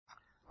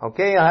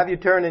Okay, I'll have you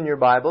turn in your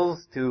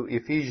Bibles to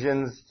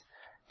Ephesians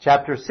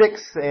chapter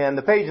 6, and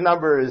the page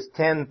number is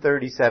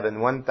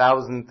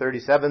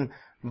 1037.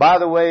 By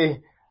the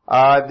way,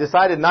 I've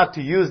decided not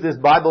to use this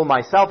Bible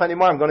myself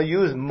anymore. I'm going to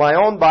use my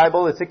own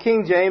Bible. It's a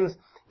King James.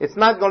 It's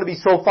not going to be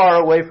so far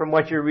away from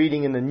what you're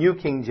reading in the New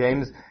King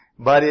James,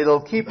 but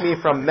it'll keep me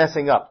from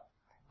messing up.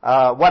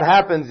 What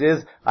happens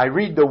is I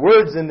read the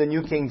words in the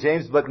New King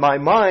James, but my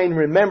mind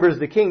remembers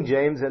the King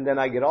James, and then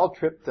I get all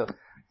tripped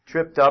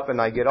up and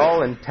I get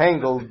all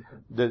entangled,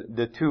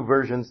 the two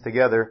versions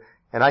together.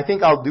 And I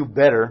think I'll do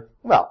better.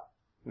 Well,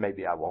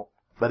 maybe I won't.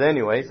 But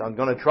anyways, I'm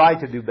going to try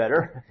to do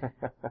better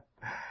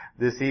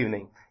this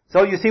evening.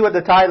 So you see what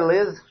the title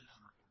is?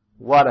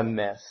 What a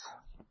mess.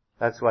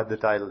 That's what the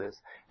title is.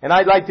 And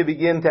I'd like to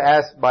begin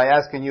by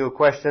asking you a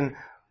question.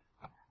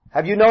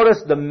 Have you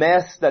noticed the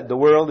mess that the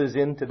world is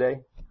in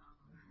today?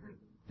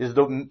 Is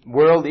the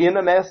world in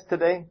a mess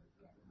today?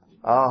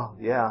 Oh,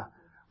 yeah.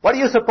 What do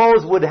you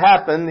suppose would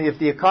happen if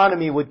the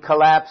economy would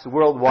collapse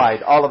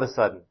worldwide all of a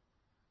sudden?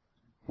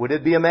 Would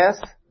it be a mess?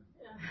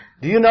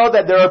 Do you know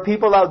that there are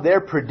people out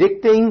there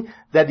predicting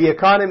that the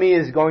economy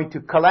is going to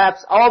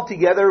collapse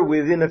altogether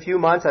within a few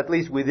months, at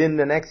least within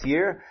the next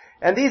year?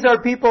 And these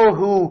are people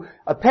who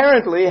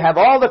apparently have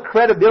all the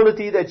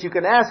credibility that you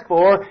can ask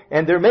for,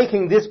 and they're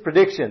making this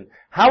prediction.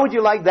 How would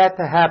you like that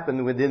to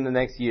happen within the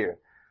next year?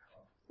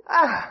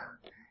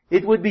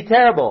 It would be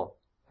terrible.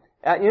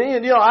 I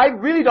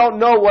really don't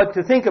know what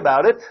to think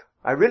about it.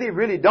 I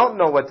really don't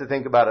know what to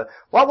think about it.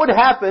 What would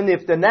happen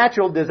if the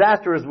natural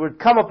disasters would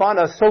come upon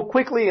us so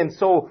quickly and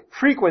so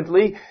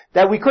frequently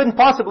that we couldn't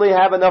possibly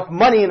have enough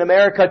money in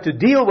America to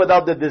deal with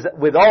all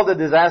the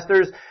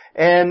disasters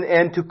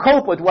and to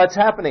cope with what's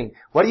happening?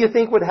 What do you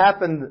think would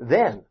happen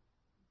then?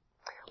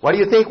 What do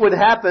you think would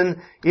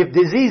happen if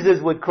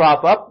diseases would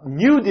crop up,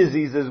 new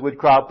diseases would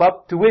crop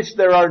up, to which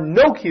there are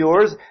no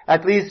cures,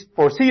 at least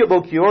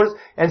foreseeable cures,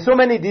 and so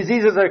many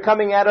diseases are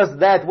coming at us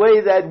that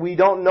way that we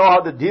don't know how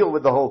to deal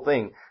with the whole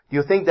thing? Do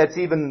you think that's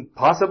even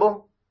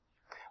possible?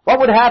 What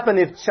would happen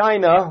if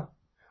China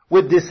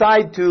would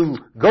decide to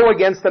go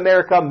against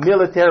America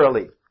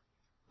militarily?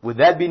 Would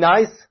that be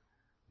nice?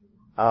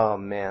 Oh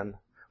man.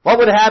 What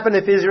would happen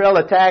if Israel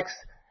attacks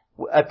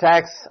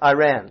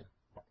Iran?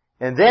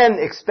 And then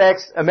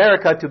expects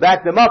America to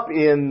back them up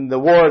in the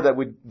war that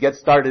would get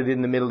started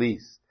in the Middle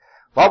East?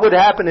 What would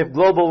happen if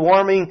global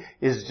warming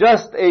is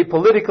just a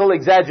political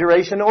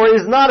exaggeration or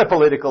is not a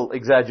political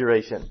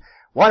exaggeration?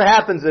 What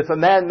happens if a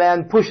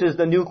madman pushes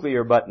the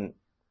nuclear button?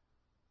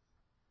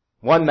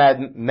 One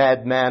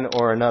madman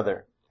or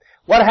another.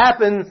 What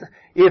happens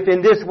if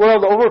in this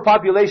world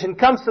overpopulation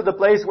comes to the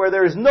place where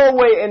there is no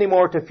way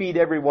anymore to feed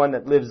everyone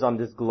that lives on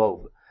this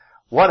globe?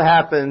 What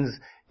happens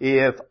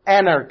if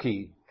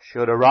anarchy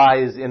should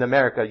arise in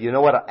America? You know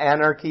what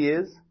anarchy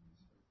is?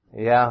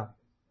 Yeah.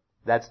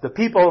 That's the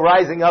people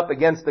rising up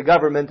against the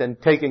government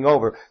and taking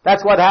over.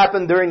 That's what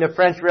happened during the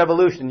French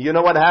Revolution. You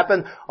know what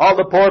happened? All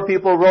the poor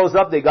people rose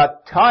up. They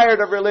got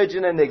tired of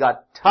religion and they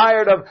got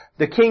tired of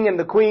the king and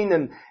the queen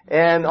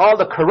and all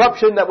the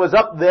corruption that was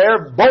up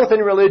there, both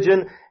in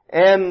religion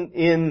and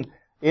in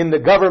the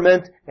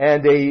government,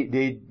 and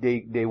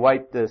they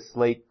wiped the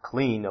slate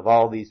clean of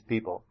all these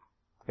people.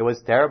 It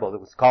was terrible.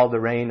 It was called the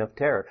Reign of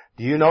Terror.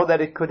 Do you know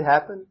that it could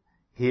happen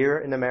here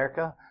in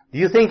America? Do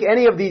you think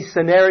any of these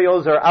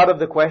scenarios are out of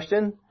the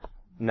question?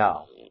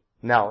 No.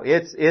 No.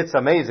 It's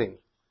amazing.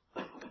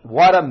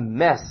 What a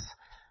mess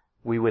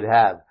we would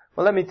have.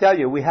 Well, let me tell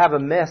you, we have a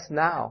mess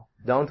now,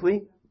 don't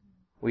we?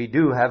 We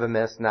do have a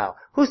mess now.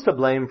 Who's to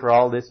blame for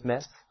all this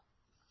mess?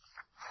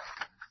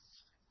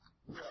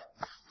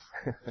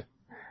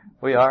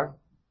 We are.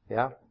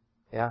 Yeah.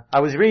 Yeah. I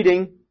was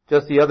reading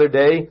just the other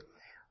day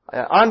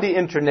on the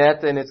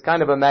internet, and it's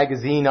kind of a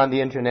magazine on the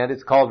internet.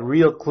 It's called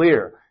Real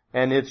Clear,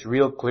 and it's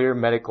Real Clear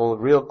Medical,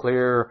 Real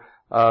Clear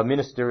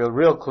Ministerial,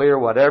 Real Clear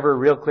whatever,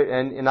 Real Clear.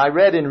 And I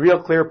read in Real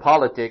Clear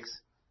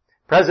Politics,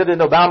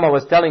 President Obama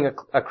was telling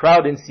a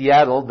crowd in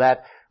Seattle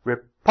that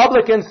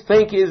Republicans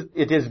think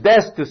it is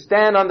best to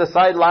stand on the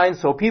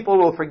sidelines so people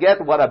will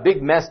forget what a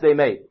big mess they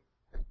made.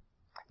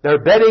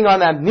 They're betting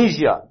on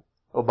amnesia,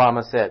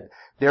 Obama said.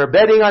 They're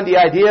betting on the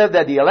idea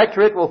that the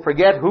electorate will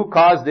forget who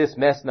caused this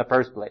mess in the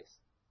first place.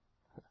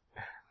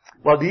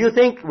 Well, do you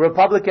think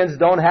Republicans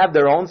don't have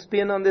their own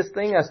spin on this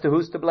thing as to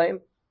who's to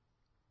blame?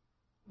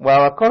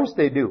 Well, of course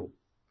they do.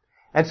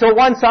 And so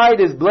one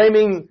side is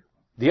blaming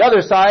the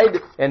other side,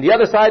 and the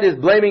other side is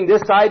blaming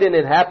this side, and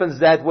it happens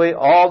that way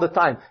all the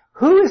time.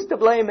 Who is to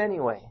blame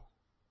anyway?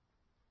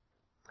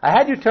 I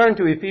had you turn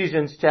to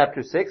Ephesians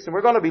chapter 6, and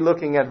we're going to be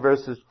looking at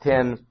verses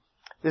 10.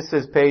 This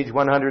is page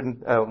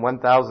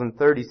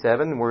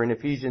 1037. We're in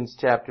Ephesians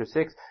chapter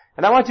 6.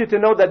 And I want you to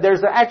know that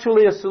there's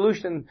actually a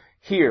solution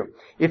here.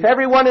 If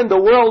everyone in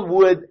the world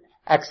would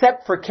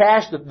accept for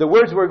cash the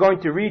words we're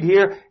going to read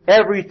here,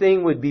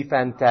 everything would be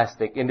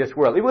fantastic in this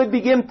world. It would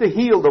begin to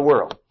heal the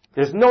world.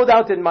 There's no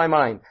doubt in my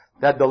mind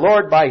that the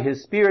Lord by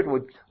His Spirit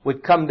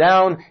would come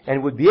down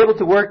and would be able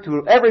to work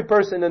to every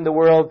person in the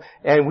world,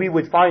 and we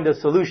would find a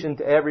solution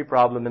to every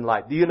problem in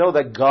life. Do you know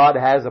that God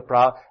has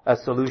a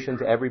solution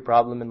to every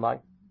problem in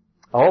life?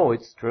 Oh,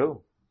 it's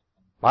true.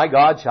 My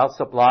God shall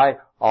supply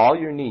all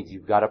your needs.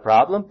 You've got a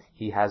problem,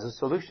 He has a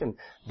solution.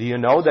 Do you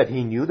know that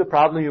He knew the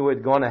problem you were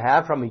going to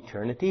have from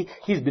eternity?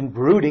 He's been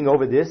brooding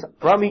over this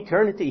from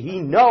eternity. He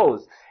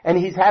knows. And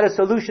He's had a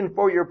solution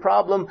for your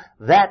problem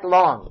that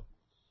long.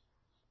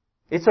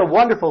 It's a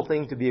wonderful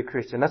thing to be a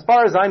Christian. As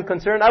far as I'm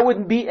concerned, I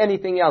wouldn't be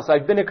anything else.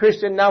 I've been a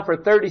Christian now for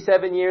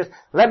 37 years.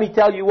 Let me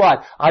tell you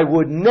what, I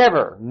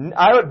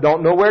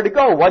don't know where to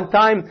go. One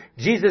time,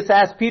 Jesus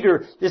asked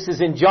Peter, this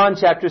is in John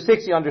chapter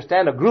 6, you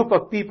understand, a group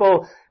of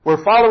people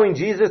were following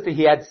Jesus.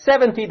 He had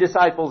 70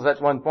 disciples at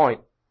one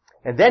point.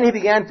 And then He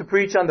began to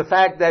preach on the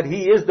fact that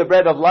He is the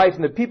bread of life,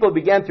 and the people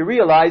began to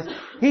realize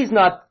He's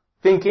not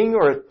thinking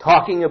or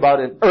talking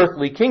about an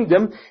earthly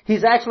kingdom.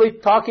 He's actually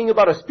talking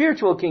about a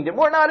spiritual kingdom.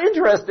 We're not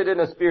interested in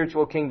a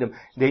spiritual kingdom.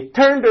 They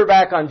turned their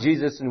back on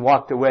Jesus and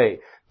walked away.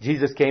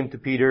 Jesus came to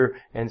Peter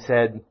and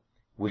said,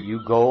 will you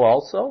go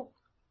also?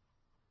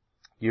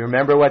 You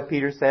remember what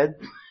Peter said?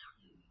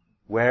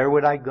 Where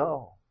would I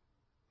go?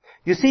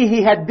 You see,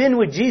 he had been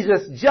with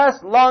Jesus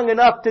just long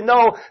enough to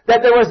know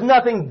that there was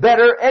nothing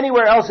better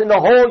anywhere else in the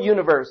whole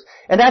universe.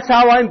 And that's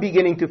how I'm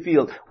beginning to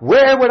feel.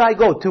 Where would I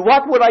go? To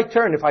what would I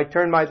turn? If I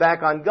turn my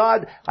back on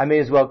God, I may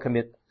as well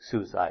commit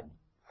suicide.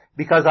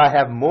 Because I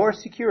have more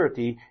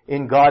security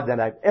in God than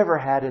I've ever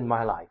had in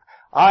my life.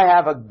 I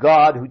have a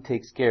God who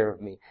takes care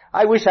of me.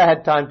 I wish I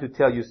had time to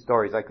tell you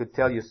stories. I could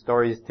tell you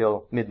stories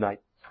till midnight.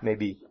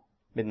 Maybe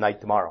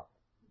midnight tomorrow.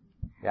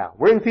 Yeah,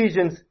 we're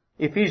in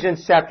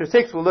Ephesians chapter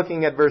 6, we're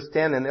looking at verse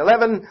 10 and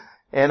 11,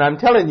 and I'm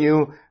telling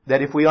you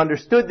that if we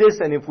understood this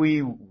and if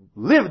we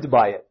lived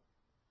by it,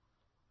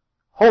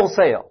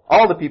 wholesale,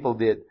 all the people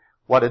did,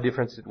 what a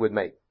difference it would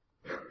make.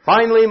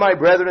 Finally, my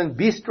brethren,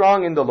 be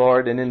strong in the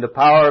Lord and in the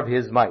power of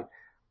His might.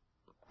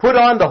 Put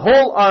on the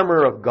whole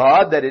armor of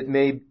God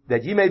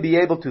that ye may be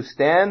able to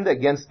stand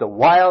against the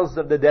wiles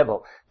of the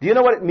devil. Do you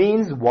know what it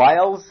means,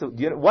 wiles?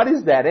 What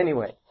is that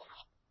anyway?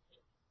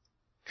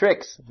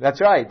 Tricks.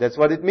 That's right. That's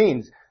what it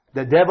means.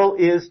 The devil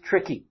is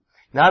tricky.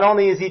 Not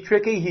only is he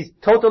tricky, he's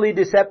totally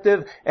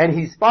deceptive, and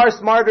he's far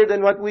smarter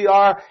than what we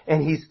are,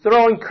 and he's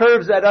throwing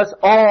curves at us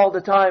all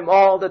the time.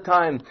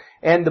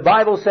 And the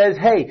Bible says,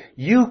 hey,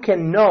 you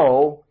can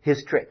know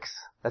his tricks.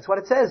 That's what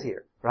it says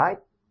here, right?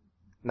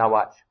 Now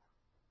watch.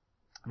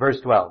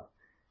 Verse 12.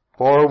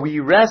 For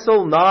we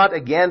wrestle not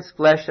against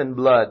flesh and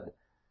blood.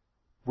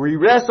 We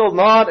wrestle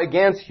not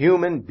against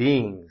human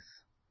beings,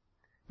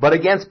 but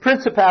against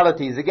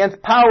principalities,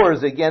 against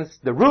powers,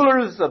 against the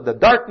rulers of the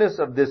darkness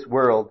of this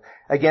world,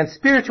 against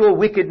spiritual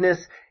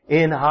wickedness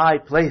in high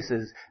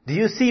places. Do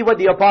you see what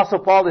the Apostle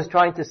Paul is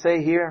trying to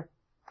say here?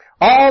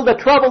 All the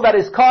trouble that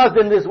is caused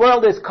in this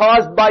world is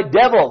caused by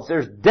devils.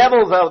 There's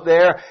devils out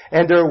there,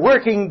 and they're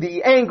working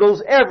the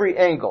angles, every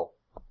angle,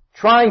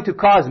 trying to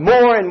cause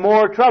more and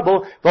more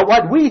trouble. But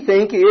what we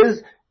think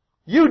is,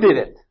 you did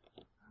it.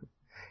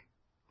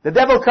 The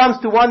devil comes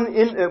to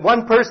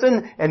one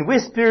person and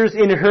whispers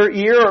in her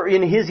ear or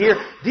in his ear,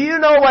 do you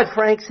know what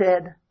Frank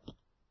said?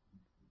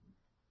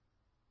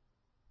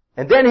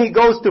 And then he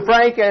goes to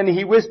Frank and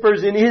he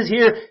whispers in his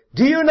ear,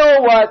 do you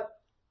know what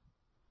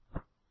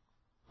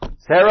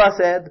Sarah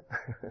said?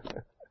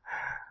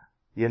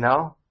 You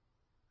know?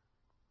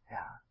 Yeah.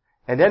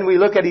 And then we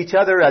look at each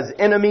other as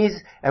enemies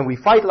and we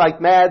fight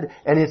like mad,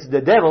 and it's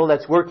the devil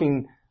that's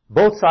working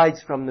both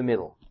sides from the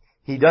middle.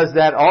 He does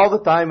that all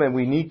the time, and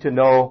we need to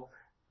know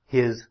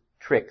his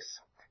tricks.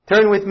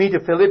 Turn with me to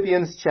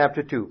Philippians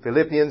chapter 2.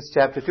 Philippians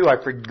chapter 2.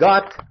 I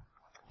forgot.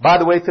 By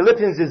the way,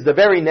 Philippians is the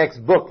very next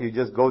book. You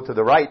just go to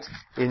the right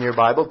in your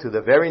Bible to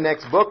the very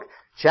next book,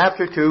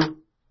 chapter 2.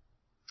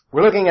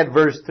 We're looking at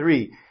verse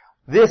 3.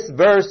 This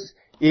verse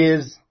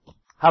is,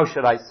 how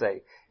should I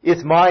say?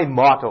 It's my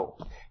motto.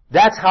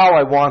 That's how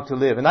I want to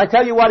live. And I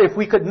tell you what, if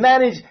we could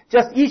manage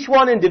just each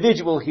one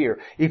individual here,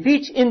 if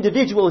each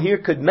individual here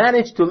could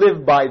manage to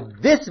live by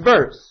this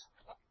verse,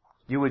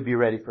 you would be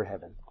ready for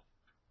heaven.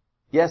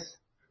 Yes,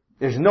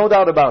 there's no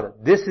doubt about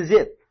it. This is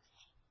it.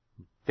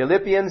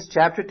 Philippians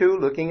chapter 2,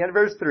 looking at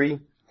verse 3.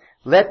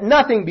 Let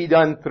nothing be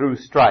done through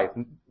strife.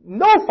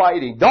 No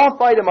fighting. Don't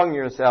fight among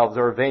yourselves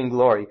or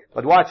vainglory.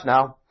 But watch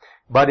now.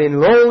 But in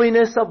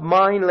lowliness of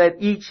mind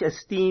let each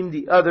esteem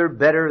the other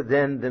better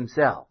than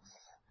themselves.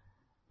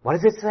 What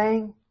is it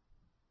saying?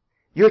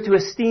 You're to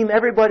esteem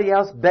everybody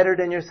else better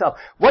than yourself.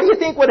 What do you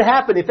think would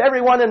happen if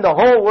everyone in the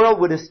whole world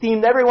would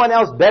esteem everyone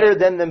else better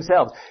than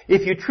themselves?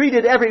 If you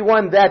treated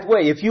everyone that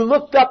way, if you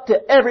looked up to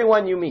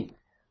everyone you meet,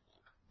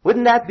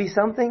 wouldn't that be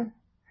something?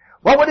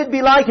 What would it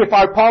be like if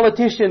our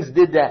politicians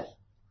did that?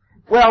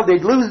 Well,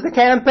 they'd lose the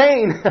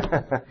campaign.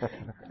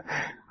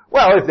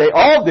 Well, if they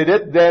all did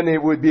it, then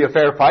it would be a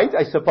fair fight,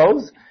 I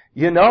suppose.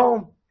 You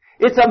know?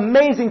 It's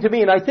amazing to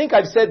me, and I think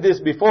I've said this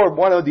before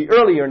one of the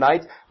earlier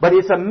nights, but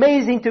it's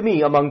amazing to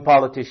me among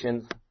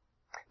politicians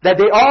That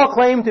they all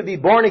claim to be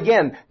born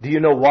again. Do you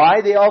know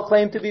why they all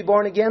claim to be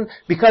born again?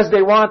 Because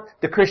they want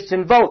the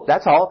Christian vote.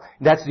 That's all.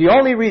 That's the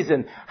only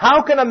reason.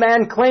 How can a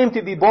man claim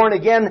to be born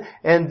again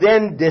and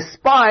then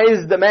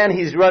despise the man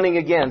he's running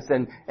against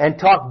and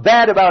talk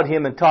bad about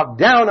him and talk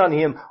down on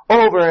him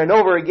over and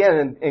over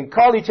again and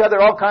call each other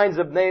all kinds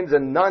of names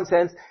and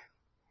nonsense?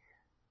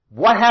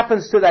 What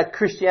happens to that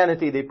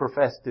Christianity they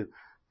profess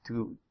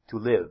to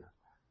live?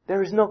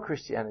 There is no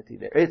Christianity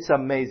there. It's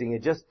amazing.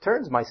 It just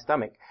turns my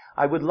stomach.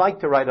 I would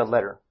like to write a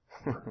letter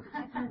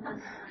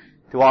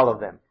to all of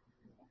them.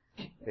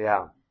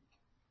 Yeah.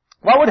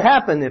 What would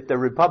happen if the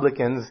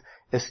Republicans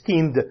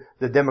esteemed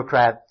the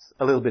Democrats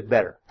a little bit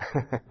better?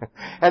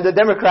 And the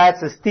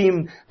Democrats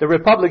esteemed the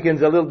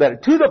Republicans a little better.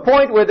 To the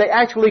point where they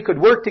actually could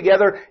work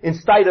together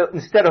instead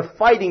of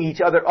fighting each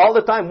other all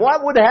the time.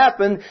 What would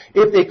happen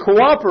if they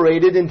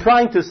cooperated in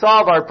trying to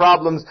solve our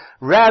problems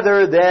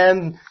rather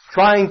than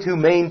trying to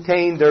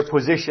maintain their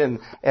position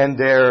and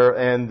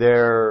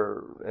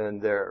their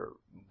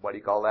what do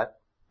you call that?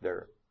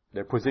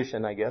 Their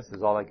position, I guess,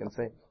 is all I can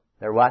say.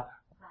 Their what?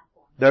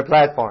 Their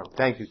platform.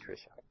 Thank you,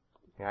 Tricia.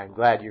 Yeah, I'm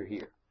glad you're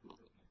here.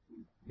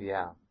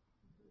 Yeah.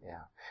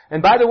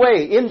 And by the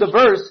way, in the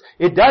verse,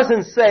 it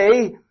doesn't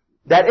say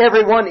that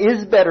everyone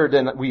is better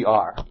than we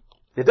are.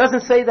 It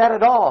doesn't say that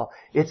at all.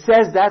 It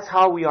says that's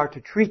how we are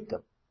to treat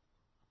them.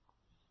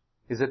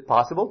 Is it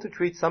possible to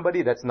treat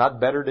somebody that's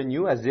not better than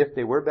you as if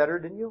they were better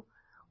than you?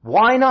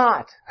 Why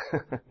not?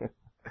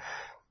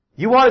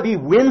 You want to be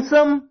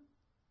winsome?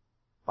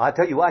 I'll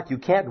tell you what, you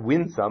can't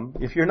winsome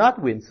if you're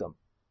not winsome.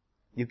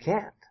 You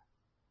can't.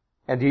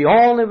 And the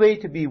only way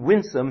to be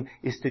winsome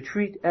is to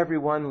treat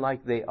everyone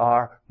like they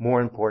are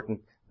more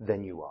important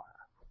than you are.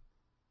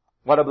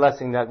 What a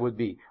blessing that would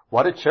be.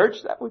 What a church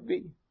that would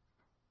be.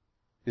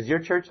 Is your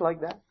church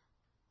like that?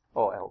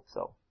 Oh, I hope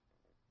so.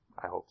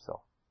 I hope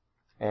so.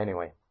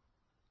 Anyway.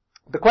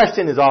 The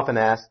question is often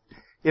asked,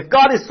 if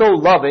God is so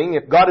loving,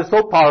 if God is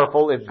so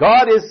powerful, if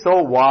God is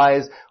so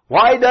wise,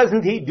 why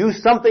doesn't He do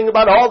something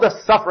about all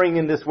the suffering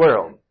in this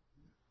world?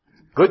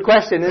 Good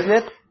question, isn't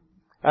it?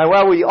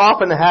 Well, we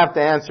often have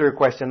to answer a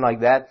question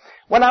like that.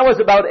 When I was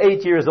about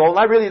 8 years old,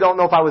 I really don't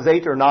know if I was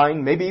 8 or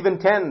 9, maybe even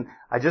 10.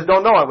 I just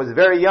don't know. I was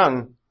very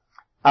young.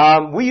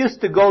 We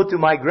used to go to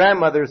my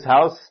grandmother's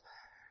house.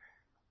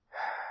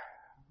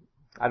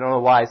 I don't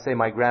know why I say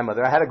my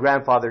grandmother. I had a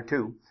grandfather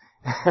too.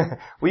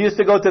 We used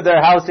to go to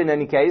their house in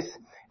any case.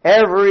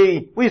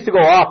 We used to go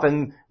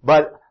often,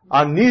 but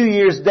on New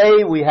Year's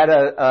Day we had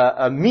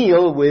a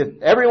meal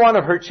with every one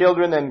of her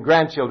children and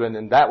grandchildren,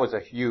 and that was a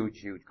huge,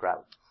 huge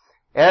crowd.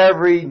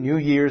 Every New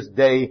Year's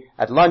Day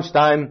at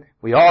lunchtime,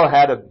 we all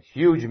had a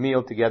huge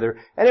meal together,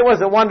 and it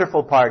was a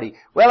wonderful party.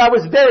 Well, I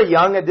was very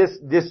young at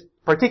this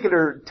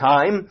particular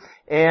time,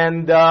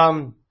 and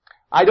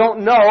I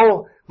don't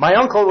know. My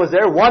uncle was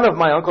there, one of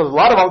my uncles, a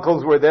lot of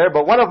uncles were there,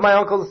 but one of my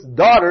uncle's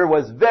daughter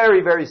was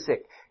very, very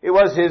sick. It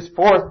was his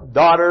fourth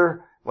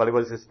daughter, well, it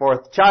was his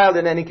fourth child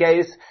in any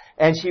case,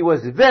 and she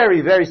was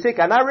very, very sick.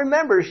 And I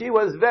remember she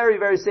was very,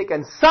 very sick,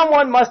 and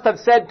someone must have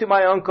said to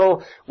my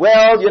uncle,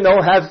 well,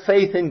 have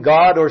faith in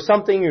God or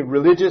something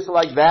religious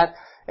like that.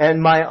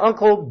 And my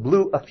uncle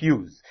blew a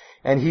fuse.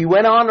 And he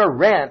went on a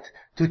rant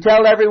to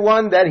tell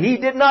everyone that he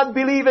did not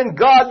believe in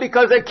God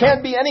because there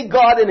can't be any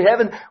God in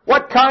heaven.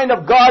 What kind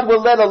of God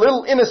will let a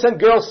little innocent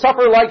girl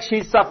suffer like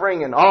she's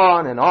suffering? And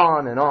on and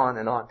on and on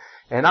and on.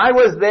 And I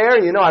was there,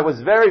 I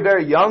was very,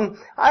 very young.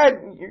 I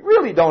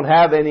really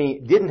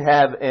didn't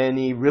have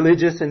any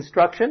religious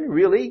instruction,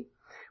 really.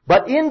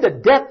 But in the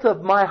depth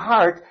of my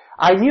heart,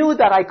 I knew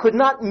that I could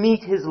not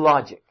meet his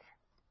logic.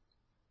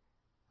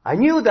 I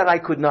knew that I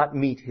could not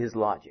meet his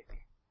logic.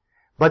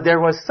 But there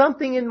was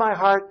something in my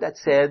heart that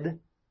said,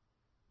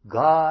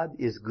 God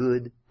is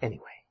good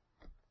anyway.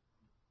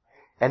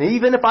 And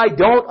even if I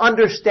don't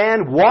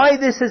understand why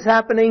this is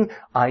happening,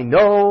 I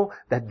know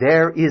that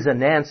there is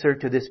an answer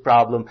to this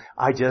problem.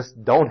 I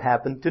just don't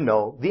happen to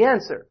know the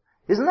answer.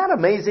 Isn't that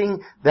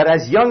amazing that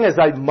as young as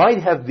I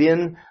might have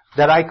been,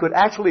 that I could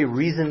actually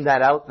reason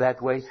that out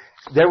that way?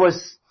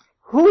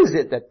 Who is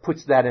it that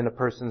puts that in a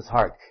person's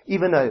heart?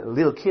 Even a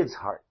little kid's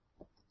heart.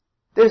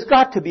 There's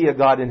got to be a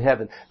God in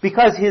heaven,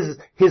 because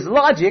his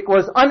logic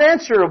was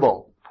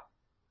unanswerable.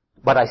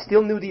 But I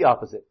still knew the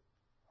opposite.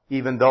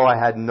 Even though I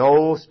had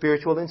no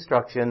spiritual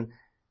instruction,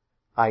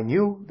 I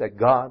knew that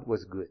God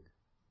was good.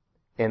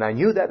 And I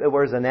knew that there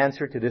was an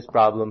answer to this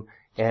problem,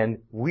 and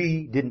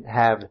we didn't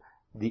have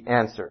the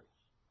answer.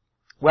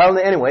 Well,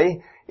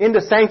 anyway, in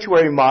the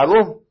sanctuary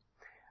model,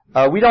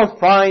 we don't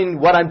find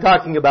what I'm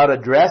talking about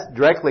addressed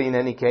directly in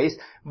any case,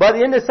 but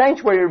in the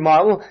sanctuary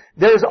model,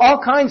 there's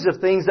all kinds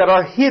of things that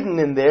are hidden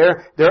in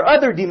there. There are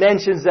other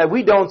dimensions that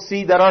we don't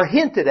see that are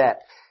hinted at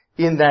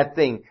in that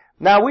thing.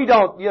 Now we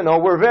don't, you're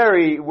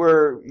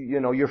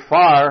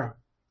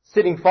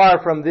sitting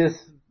far from this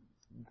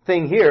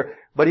thing here,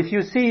 but if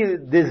you see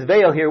this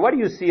veil here, what do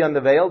you see on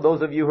the veil?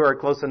 Those of you who are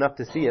close enough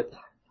to see it,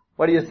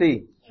 what do you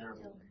see?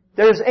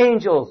 There's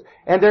angels,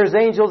 and there's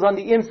angels on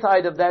the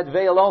inside of that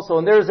veil also,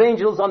 and there's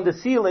angels on the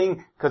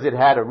ceiling, because it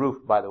had a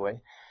roof, by the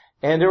way.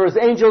 And there was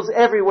angels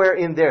everywhere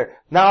in there.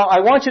 Now, I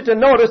want you to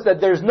notice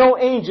that there's no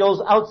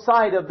angels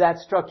outside of that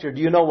structure.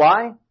 Do you know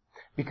why?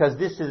 Because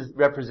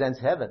represents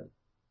heaven.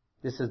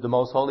 This is the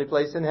most holy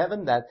place in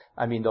heaven. The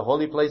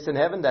holy place in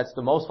heaven. That's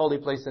the most holy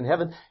place in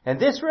heaven. And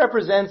this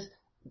represents,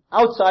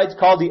 outside's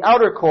called the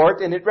outer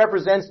court, and it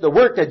represents the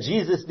work that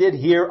Jesus did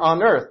here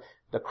on earth.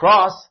 The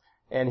cross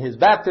and His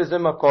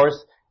baptism, of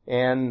course,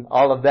 and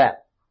all of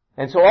that.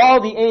 And so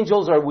all the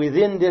angels are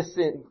within this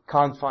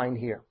confine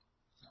here.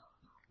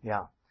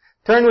 Yeah.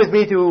 Turn with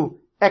me to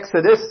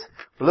Exodus.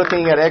 We're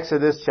looking at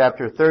Exodus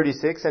chapter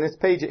 36, and it's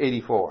page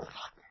 84.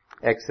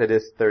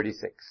 Exodus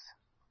 36.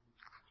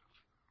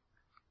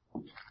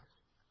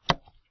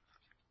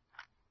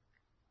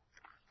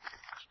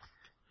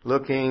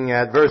 Looking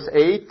at verse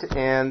 8,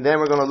 and then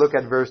we're going to look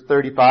at verse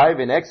 35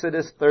 in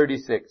Exodus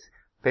 36,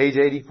 page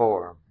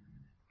 84.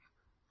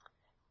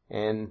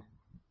 And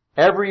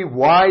every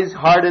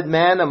wise-hearted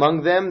man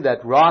among them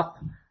that wrought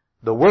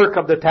the work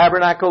of the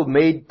tabernacle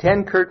made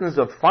 10 curtains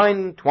of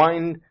fine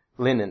twined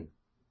linen,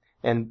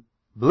 and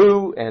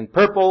blue and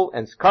purple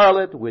and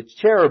scarlet with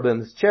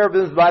cherubims.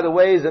 Cherubims, by the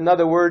way, is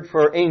another word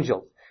for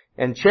angels.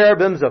 And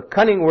cherubims of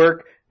cunning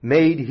work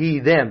made he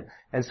them.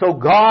 And so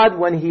God,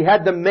 when He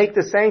had to make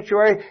the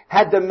sanctuary,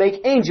 had to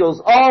make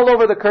angels all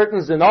over the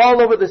curtains and all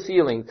over the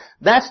ceiling.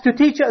 That's to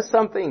teach us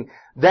something,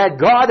 that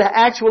God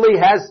actually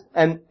has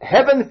a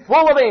heaven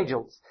full of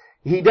angels.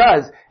 He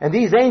does. And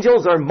these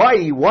angels are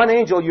mighty. One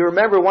angel, you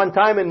remember one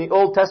time in the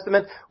Old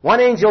Testament, one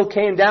angel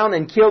came down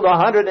and killed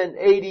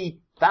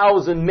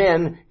 180,000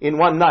 men in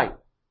one night.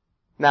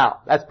 Now,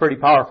 that's pretty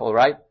powerful,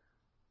 right?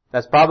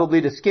 That's probably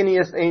the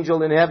skinniest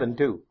angel in heaven,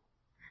 too.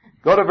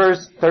 Go to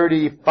verse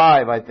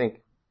 35, I think.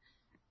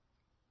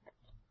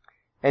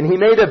 And he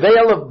made a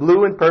veil of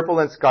blue and purple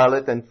and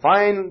scarlet and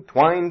fine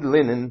twined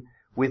linen.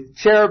 With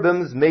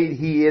cherubims made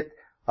he it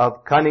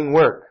of cunning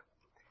work.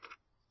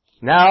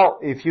 Now,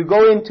 if you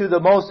go into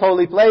the most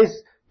holy place,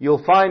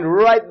 you'll find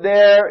right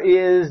there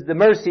is the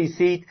mercy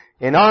seat.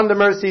 And on the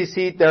mercy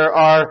seat there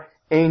are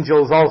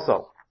angels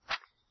also.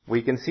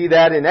 We can see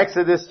that in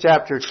Exodus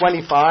chapter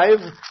 25,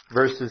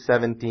 verses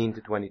 17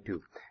 to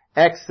 22.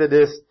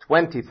 Exodus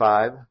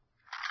 25,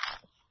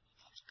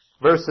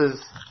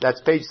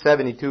 that's page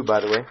 72, by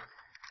the way.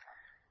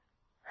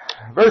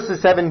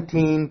 Verses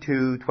 17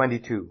 to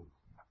 22.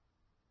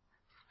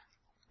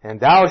 And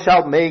thou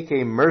shalt make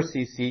a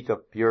mercy seat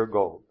of pure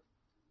gold.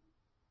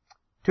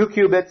 2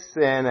 cubits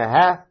and a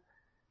half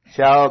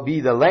shall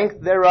be the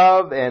length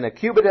thereof, and a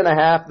cubit and a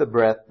half the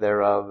breadth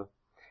thereof.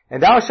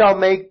 And thou shalt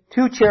make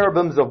 2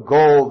 cherubims of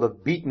gold,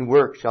 of beaten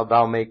work shalt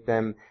thou make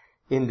them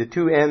in the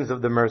 2 ends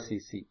of the mercy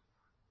seat.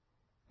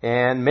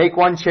 And make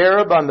 1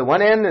 cherub on the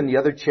one end, and the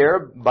other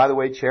cherub, by the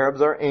way,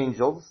 cherubs are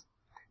angels.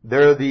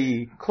 They're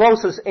the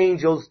closest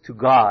angels to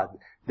God.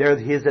 They're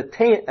His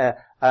attending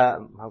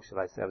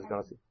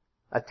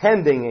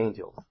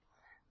angels.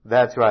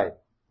 That's right.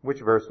 Which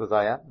verse was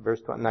I at? Verse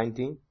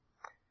 19?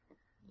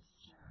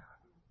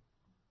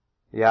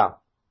 Yeah.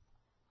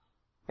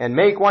 And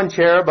make 1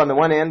 cherub on the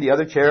one end, the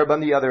other cherub on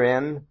the other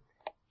end.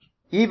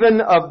 Even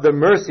of the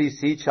mercy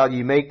seat shall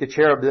ye make the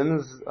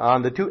cherubims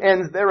on the 2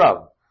 ends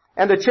thereof.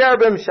 And the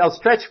cherubim shall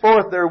stretch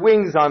forth their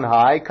wings on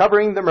high,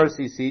 covering the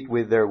mercy seat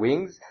with their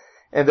wings.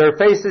 And their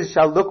faces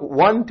shall look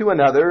one to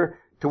another.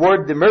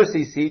 Toward the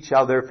mercy seat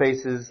shall the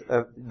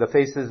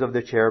faces of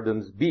the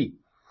cherubims be.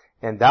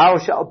 And thou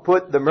shalt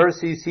put the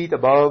mercy seat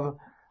above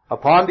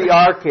upon the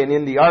ark, and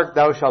in the ark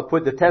thou shalt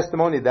put the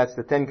testimony, that's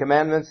the 10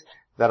 commandments,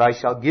 that I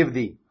shall give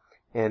thee.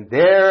 And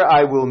there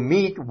I will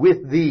meet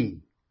with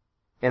thee,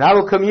 and I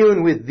will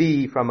commune with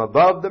thee from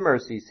above the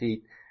mercy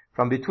seat,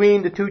 from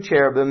between the 2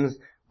 cherubims,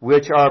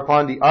 which are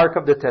upon the ark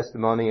of the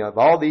testimony of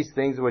all these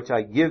things which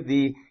I give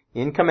thee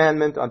in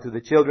commandment unto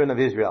the children of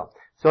Israel.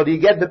 So do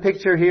you get the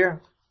picture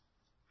here?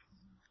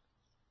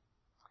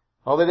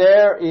 Over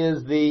there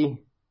is the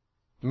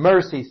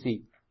mercy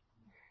seat.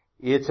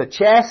 It's a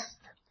chest,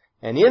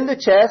 and in the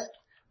chest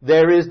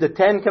there is the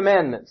 10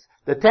 commandments.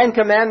 The 10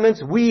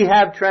 commandments we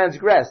have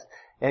transgressed.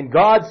 And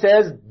God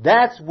says,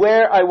 that's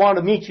where I want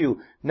to meet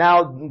you.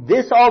 Now,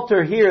 this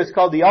altar here is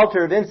called the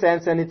altar of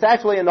incense, and it's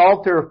actually an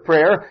altar of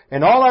prayer.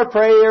 And all our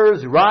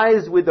prayers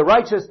rise with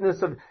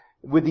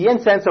the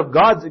incense of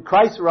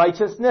Christ's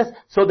righteousness,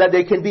 so that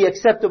they can be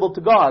acceptable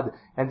to God.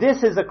 And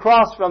this is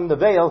across from the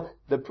veil.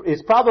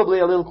 It's probably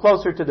a little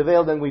closer to the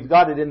veil than we've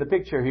got it in the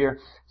picture here,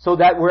 so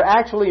that we're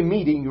actually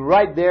meeting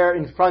right there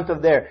in front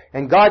of there.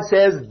 And God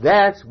says,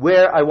 that's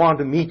where I want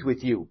to meet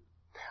with you.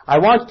 I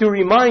want to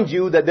remind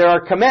you that there are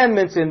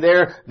commandments in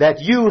there that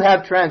you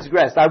have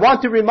transgressed. I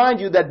want to remind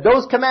you that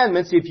those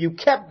commandments, if you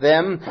kept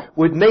them,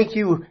 would make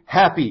you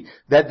happy.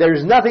 That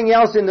there's nothing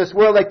else in this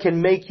world that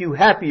can make you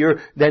happier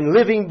than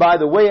living by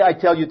the way I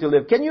tell you to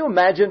live. Can you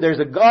imagine there's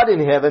a God in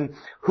heaven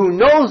who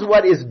knows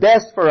what is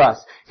best for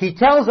us? He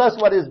tells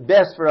us what is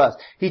best for us.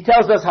 He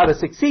tells us how to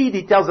succeed.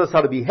 He tells us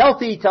how to be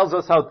healthy. He tells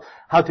us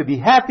how to be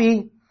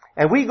happy.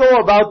 And we go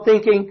about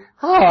thinking,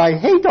 I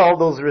hate all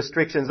those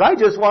restrictions. I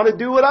just want to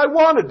do what I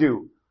want to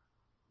do.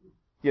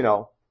 You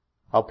know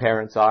how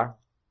parents are.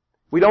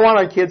 We don't want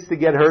our kids to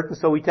get hurt, and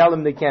so we tell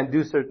them they can't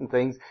do certain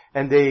things,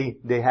 and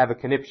they have a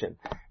conniption.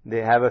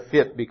 They have a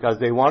fit because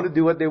they want to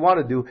do what they want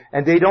to do,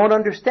 and they don't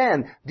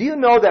understand. Do you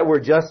know that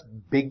we're just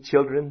big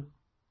children?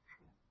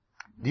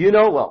 Do you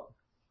know? Well,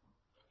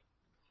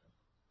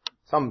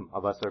 some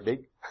of us are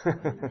big.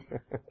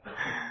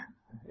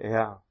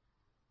 Yeah.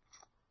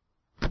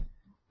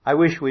 I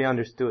wish we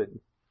understood.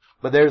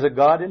 But there's a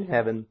God in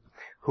heaven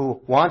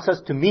who wants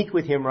us to meet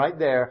with Him right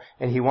there,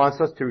 and He wants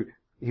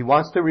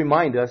to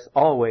remind us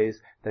always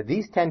that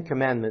these 10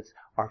 commandments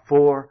are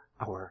for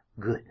our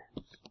good.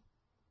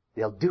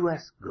 They'll do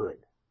us good.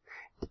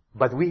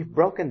 But we've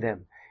broken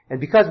them. And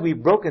because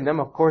we've broken them,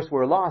 of course,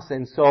 we're lost.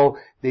 And so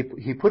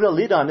He put a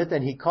lid on it,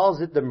 and He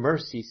calls it the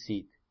mercy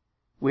seat,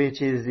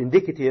 which is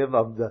indicative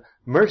of the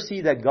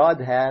mercy that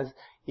God has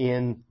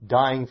in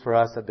dying for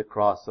us at the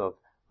cross of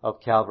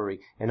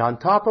Calvary. And on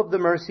top of the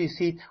mercy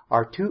seat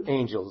are 2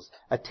 angels,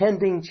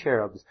 attending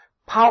cherubs,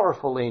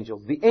 powerful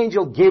angels. The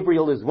angel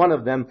Gabriel is one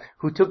of them,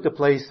 who took the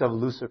place of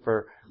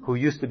Lucifer, who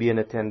used to be an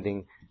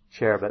attending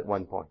cherub at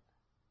one point.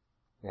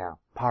 Yeah,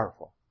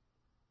 powerful.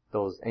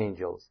 Those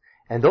angels.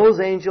 And those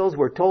angels,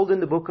 we're told in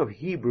the book of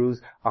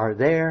Hebrews, are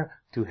there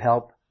to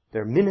help.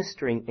 They're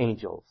ministering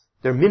angels.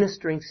 They're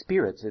ministering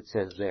spirits, it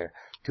says there,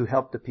 to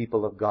help the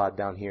people of God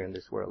down here in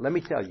this world. Let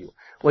me tell you,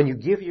 when you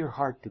give your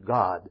heart to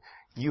God,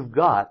 you've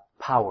got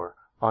power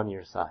on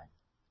your side.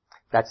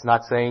 That's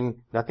not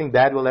saying nothing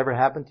bad will ever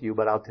happen to you,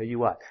 but I'll tell you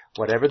what,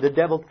 whatever the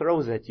devil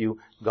throws at you,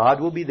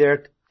 God will be there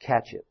to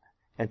catch it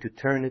and to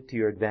turn it to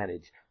your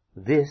advantage.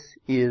 This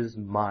is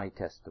my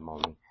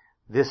testimony.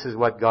 This is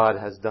what God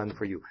has done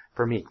for you,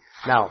 for me.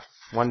 Now,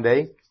 one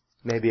day,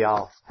 maybe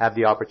I'll have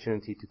the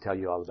opportunity to tell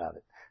you all about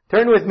it.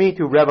 Turn with me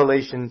to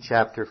Revelation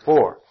chapter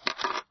 4.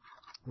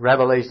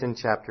 Revelation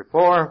chapter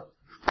 4.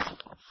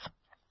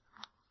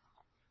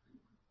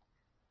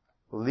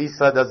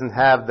 Lisa doesn't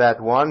have that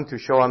one to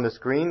show on the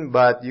screen,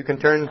 but you can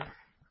turn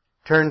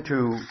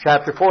to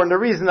chapter 4. And the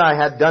reason I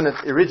had done it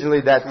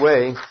originally that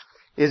way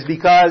is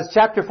because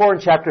chapter 4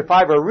 and chapter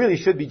 5 really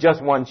should be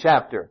just one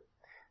chapter.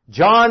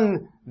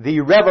 John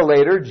the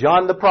Revelator,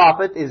 John the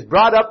prophet, is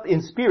brought up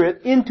in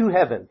spirit into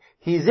heaven.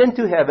 He's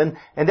into heaven,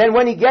 and then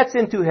when he gets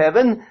into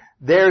heaven,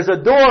 there's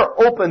a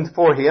door opened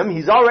for him.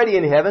 He's already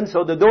in heaven,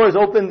 so the door is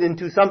opened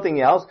into something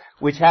else,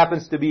 which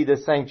happens to be the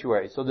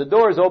sanctuary. So the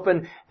door is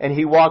open, and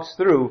he walks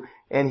through,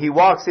 and he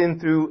walks in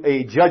through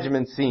a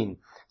judgment scene.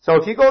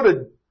 So if you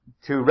go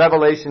to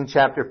Revelation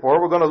chapter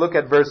 4, we're going to look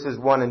at verses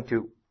 1 and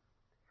 2.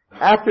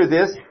 After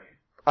this,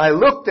 I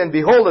looked, and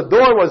behold, a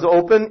door was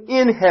open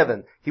in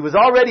heaven. He was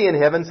already in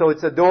heaven, so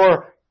it's a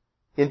door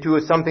into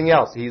something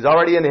else. He's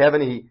already in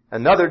heaven.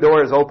 Another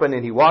door is open,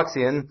 and he walks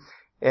in.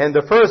 And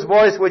the first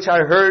voice which I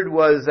heard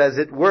was as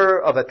it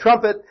were of a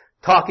trumpet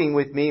talking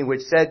with me,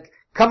 which said,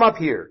 Come up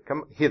here,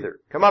 come hither,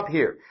 come up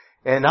here,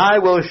 and I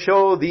will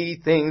show thee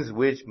things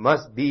which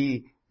must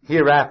be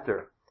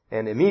hereafter.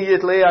 And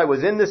immediately I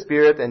was in the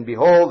Spirit, and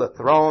behold, a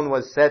throne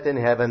was set in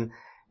heaven,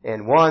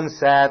 and one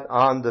sat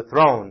on the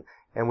throne.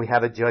 And we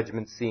have a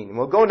judgment scene.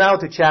 We'll go now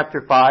to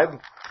chapter 5.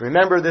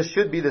 Remember, this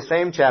should be the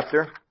same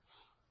chapter.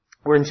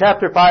 We're in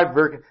chapter 5,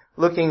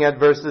 looking at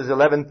verses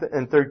 11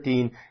 and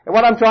 13. And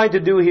what I'm trying to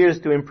do here is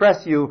to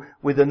impress you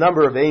with the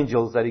number of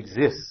angels that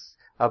exists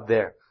up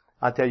there.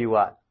 I'll tell you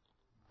what.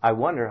 I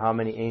wonder how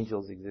many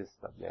angels exist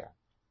up there.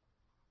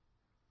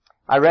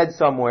 I read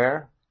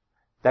somewhere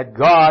that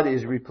God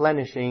is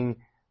replenishing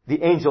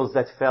the angels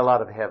that fell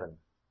out of heaven.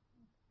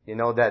 You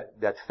know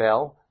that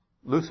fell?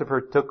 Lucifer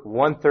took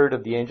 1/3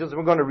 of the angels.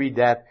 We're going to read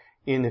that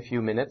in a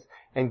few minutes.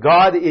 And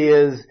God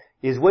is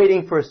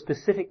waiting for a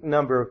specific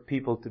number of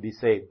people to be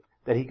saved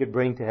that He could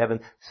bring to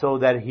heaven so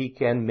that He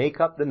can make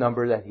up the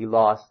number that He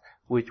lost,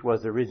 which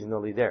was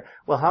originally there.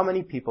 Well, how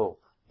many people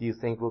do you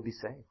think will be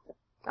saved?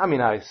 I mean,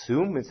 I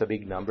assume it's a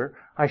big number.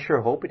 I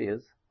sure hope it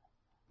is.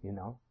 You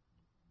know.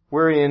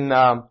 We're in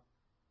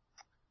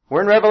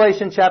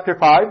Revelation chapter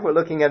 5. We're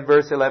looking at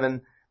verse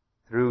 11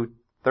 through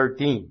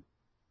 13.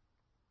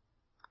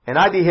 And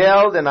I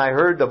beheld, and I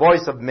heard the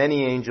voice of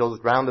many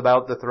angels round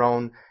about the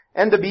throne,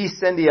 and the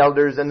beasts and the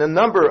elders, and the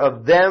number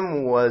of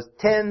them was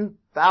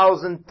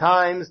 10,000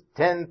 times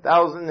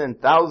 10,000 and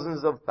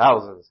thousands of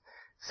thousands,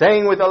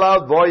 saying with a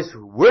loud voice,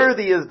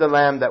 Worthy is the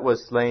Lamb that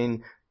was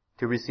slain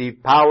to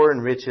receive power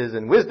and riches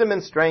and wisdom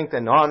and strength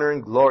and honor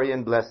and glory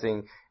and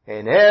blessing.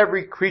 And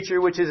every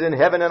creature which is in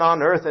heaven and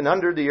on earth and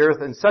under the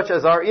earth, and such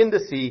as are in the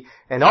sea,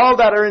 and all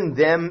that are in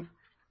them,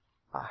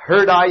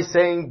 heard I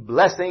saying,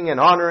 Blessing and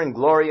honor and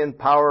glory and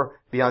power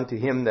be unto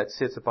Him that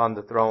sits upon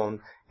the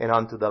throne and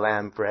unto the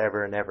Lamb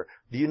forever and ever.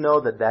 Do you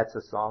know that that's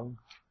a song?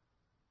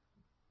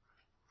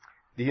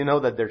 Do you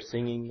know that they're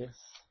singing this?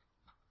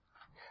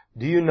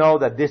 Do you know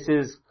that this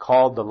is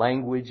called the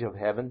language of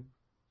heaven?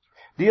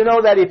 Do you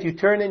know that if you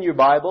turn in your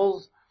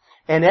Bibles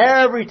and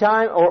every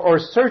time, or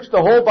search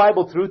the whole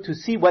Bible through to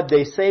see what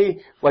they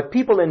say, what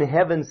people in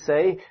heaven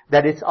say,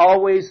 that it's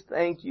always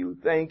thank you,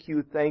 thank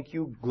you, thank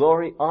you,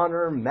 glory,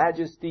 honor,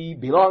 majesty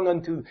belong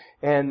unto,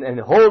 and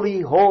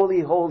holy,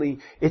 holy, holy.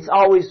 It's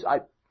always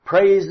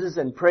praises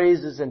and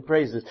praises and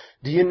praises.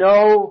 Do you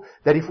know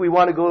that if we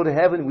want to go to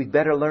heaven, we'd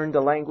better learn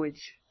the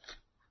language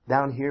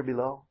down here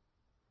below?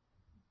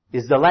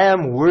 Is the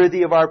Lamb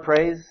worthy of our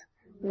praise?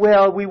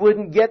 Well, we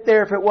wouldn't get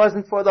there if it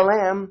wasn't for the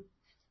Lamb.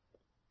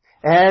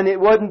 And it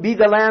wouldn't be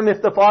the Lamb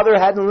if the Father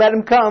hadn't let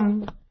Him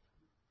come.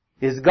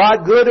 Is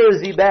God good or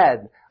is He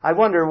bad? I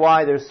wonder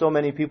why there's so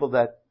many people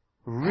that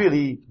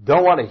really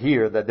don't want to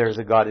hear that there's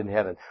a God in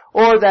heaven.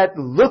 Or that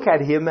look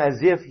at Him as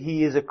if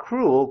He is a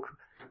cruel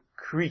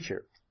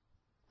creature.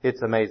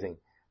 It's amazing.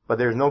 But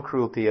there's no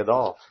cruelty at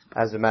all.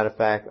 As a matter of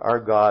fact, our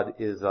God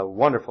is a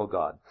wonderful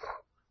God.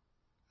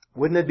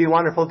 Wouldn't it be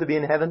wonderful to be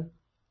in heaven?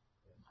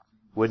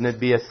 Wouldn't it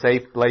be a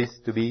safe place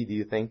to be, do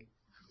you think?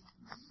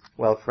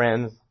 Well,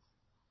 friends,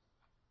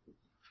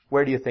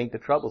 where do you think the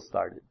trouble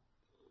started?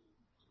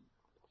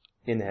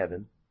 In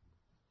heaven.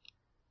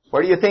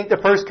 Where do you think the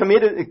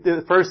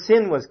first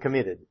sin was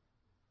committed?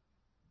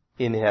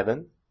 In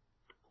heaven.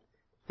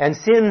 And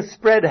sin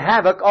spread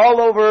havoc all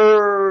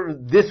over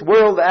this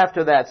world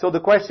after that. So the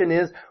question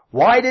is,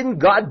 why didn't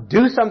God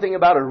do something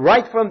about it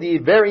right from the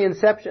very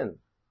inception?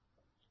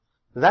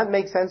 Does that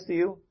make sense to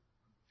you?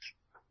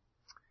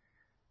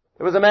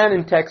 There was a man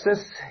in Texas.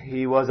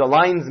 He was a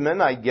linesman,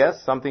 I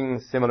guess,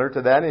 something similar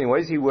to that.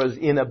 Anyways, he was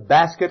in a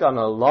basket on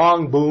a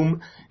long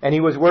boom, and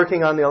he was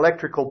working on the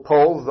electrical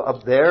poles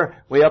up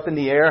there, way up in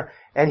the air,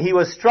 and he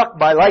was struck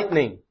by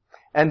lightning.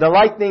 And the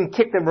lightning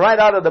kicked him right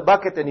out of the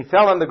bucket, and he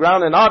fell on the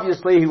ground, and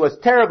obviously he was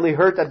terribly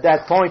hurt at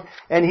that point,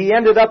 and he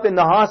ended up in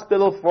the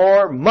hospital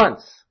for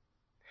months.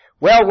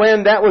 Well,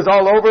 when that was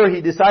all over,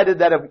 he decided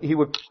that he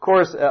would, of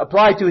course,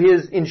 apply to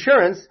his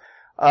insurance,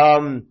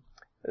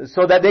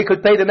 so that they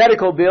could pay the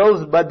medical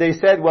bills, but they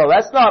said, well,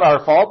 that's not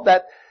our fault.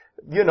 That,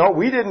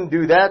 we didn't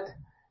do that.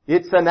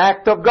 It's an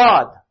act of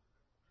God.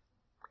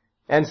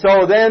 And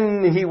so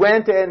then he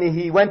went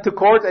to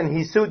court and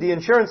he sued the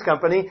insurance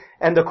company,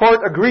 and the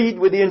court agreed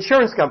with the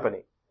insurance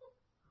company.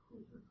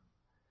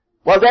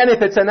 Well, then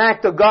if it's an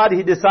act of God,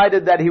 he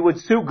decided that he would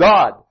sue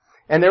God.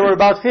 And there were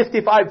about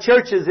 55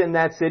 churches in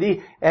that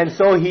city, and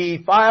so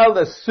he filed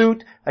a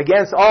suit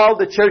against all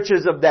the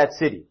churches of that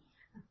city.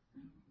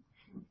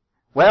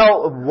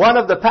 Well, one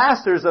of the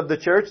pastors of the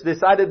church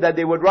decided that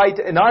they would write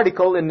an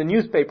article in the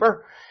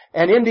newspaper,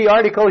 and in the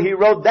article he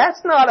wrote, that's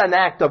not an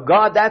act of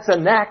God, that's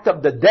an act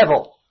of the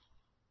devil.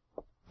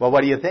 Well,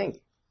 what do you think?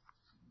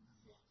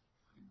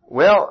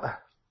 Well,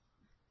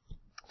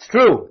 it's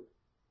true.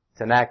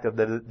 It's an act of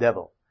the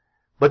devil.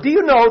 But do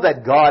you know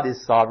that God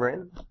is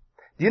sovereign?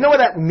 Do you know what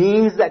that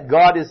means, that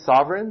God is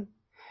sovereign?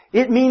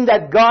 It means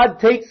that God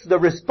takes the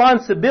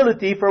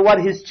responsibility for what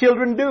His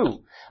children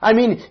do. I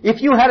mean,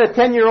 if you had a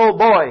 10-year-old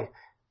boy,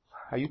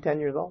 are you 10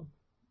 years old?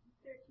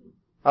 13.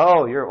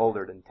 Oh, you're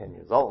older than 10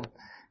 years old.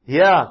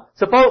 Yeah.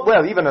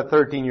 Even a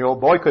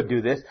 13-year-old boy could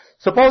do this.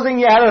 Supposing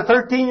you had a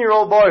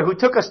 13-year-old boy who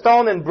took a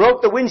stone and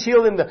broke the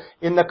windshield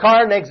in the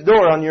car next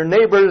door on your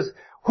neighbor's,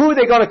 who are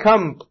they going to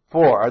come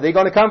for? Are they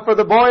going to come for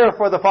the boy or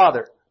for the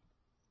father?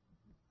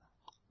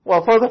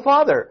 Well, for the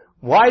father.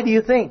 Why do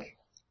you think?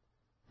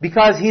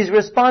 Because he's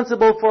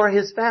responsible for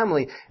his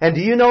family. And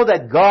do you know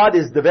that God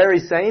is the very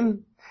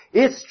same?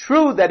 It's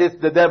true that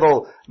it's the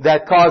devil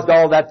that caused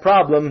all that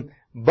problem,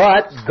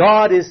 but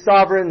God is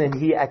sovereign and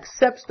He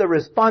accepts the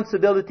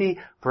responsibility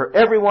for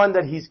everyone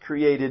that He's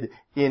created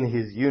in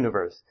His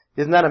universe.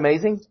 Isn't that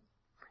amazing?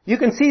 You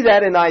can see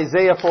that in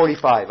Isaiah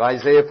 45.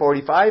 Isaiah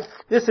 45,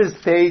 this is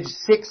page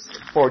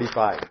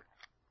 645.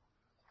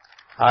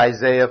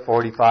 Isaiah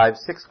 45,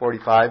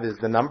 645 is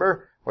the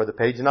number, or the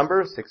page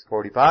number,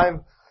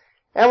 645.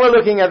 And we're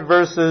looking at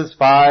verses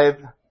 5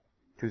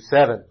 to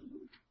 7.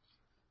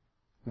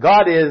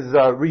 God is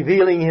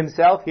revealing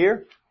Himself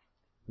here.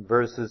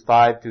 Verses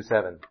 5 to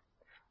 7.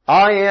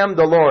 I am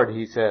the Lord,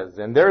 He says,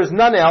 and there is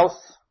none else.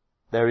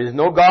 There is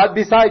no God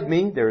beside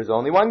me. There is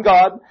only one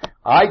God.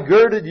 I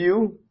girded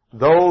you,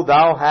 though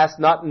thou hast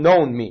not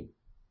known me,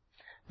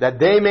 that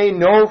they may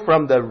know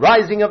from the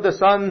rising of the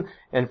sun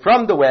and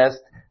from the west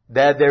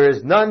that there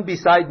is none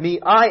beside me.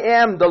 I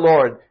am the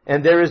Lord,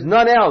 and there is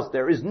none else.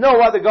 There is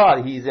no other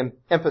God. He's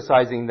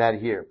emphasizing that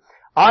here.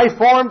 I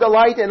form the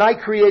light and I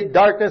create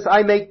darkness.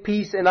 I make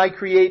peace and I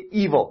create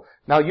evil.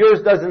 Now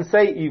yours doesn't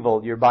say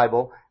evil, your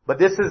Bible, but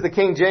this is the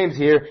King James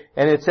here,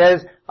 and it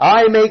says,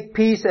 I make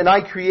peace and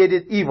I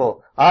created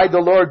evil. I,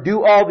 the Lord,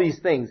 do all these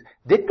things.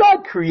 Did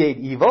God create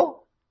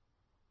evil?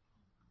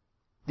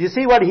 Do you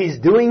see what He's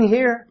doing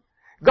here?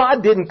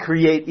 God didn't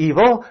create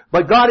evil,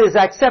 but God is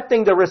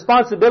accepting the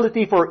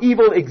responsibility for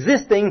evil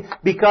existing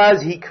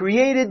because He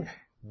created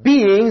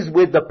beings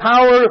with the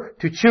power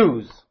to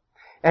choose.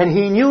 And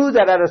He knew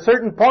that at a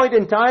certain point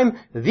in time,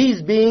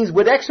 these beings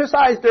would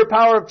exercise their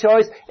power of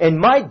choice and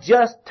might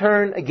just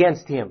turn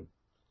against Him.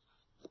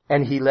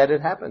 And He let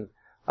it happen,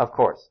 of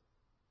course.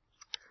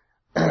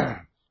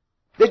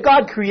 Did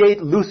God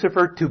create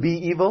Lucifer to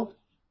be evil?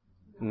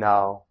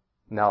 No.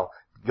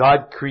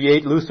 God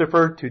create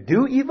Lucifer to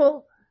do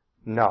evil?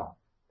 No.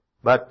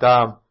 But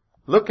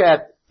look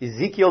at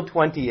Ezekiel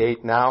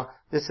 28 now.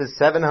 This is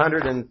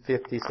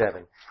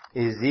 757.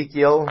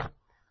 Ezekiel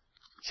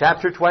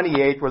chapter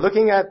 28. We're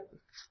looking at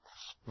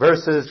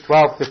verses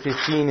 12 to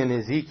 15 in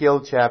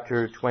Ezekiel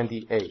chapter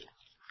 28.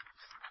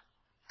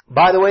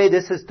 By the way,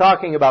 this is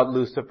talking about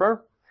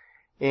Lucifer,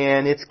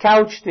 and it's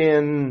couched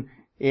in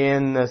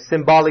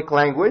symbolic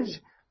language,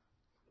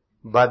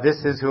 but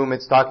this is whom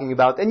it's talking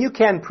about. And you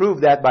can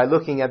prove that by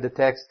looking at the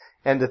text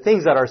and the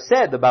things that are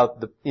said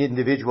about the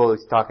individual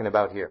it's talking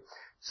about here.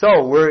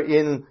 So, we're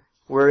in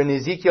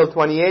Ezekiel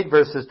 28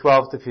 verses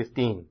 12 to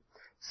 15.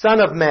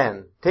 Son of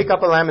man, take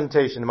up a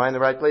lamentation. Am I in the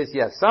right place?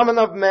 Yes. Son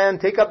of man,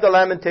 take up the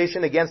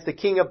lamentation against the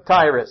king of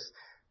Tyrus.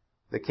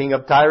 The king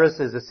of Tyrus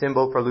is a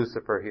symbol for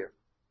Lucifer here.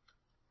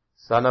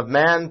 Son of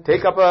man,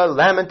 take up a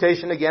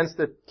lamentation against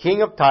the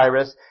king of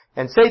Tyrus,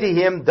 and say to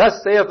him,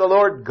 Thus saith the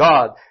Lord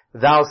God,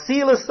 Thou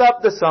sealest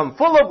up the sum,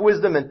 full of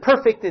wisdom and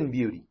perfect in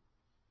beauty.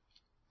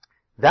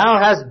 Thou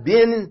hast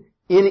been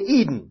in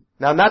Eden.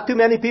 Now, not too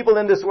many people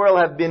in this world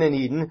have been in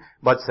Eden,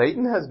 but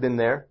Satan has been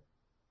there.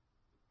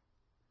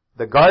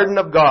 The garden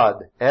of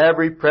God,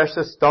 every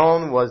precious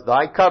stone was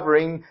thy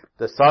covering,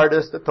 the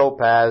sardius, the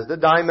topaz, the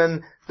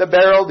diamond, the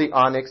beryl, the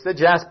onyx, the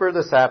jasper,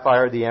 the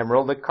sapphire, the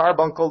emerald, the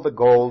carbuncle, the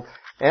gold,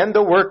 and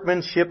the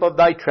workmanship of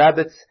thy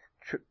tabrets,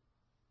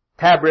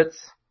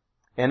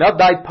 and of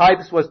thy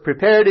pipes was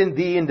prepared in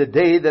thee in the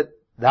day that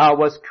thou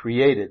wast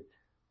created.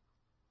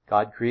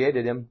 God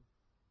created him.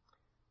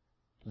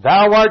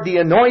 Thou art the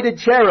anointed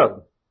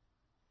cherub.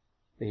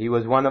 He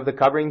was one of the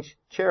covering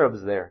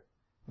cherubs there,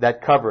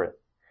 that cover it.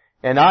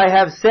 And I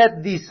have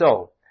set thee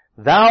so.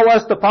 Thou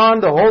wast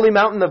upon the holy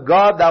mountain of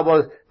God.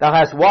 Thou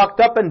hast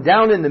walked up and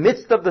down in the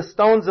midst of the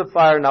stones of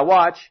fire. Now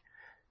watch.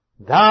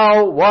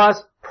 Thou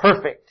wast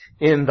perfect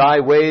in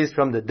thy ways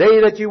from the day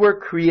that you were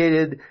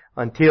created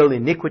until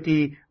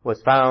iniquity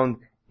was found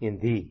in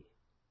thee.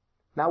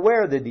 Now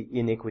where did the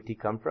iniquity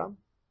come from?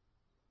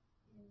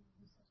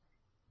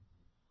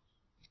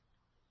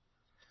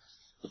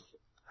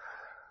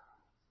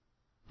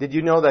 Did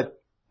you know that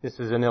this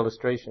is an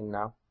illustration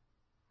now?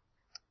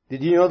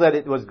 Did you know that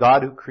it was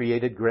God who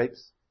created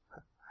grapes?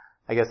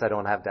 I guess I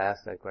don't have to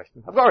ask that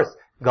question. Of course,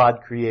 God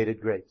created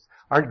grapes.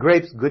 Aren't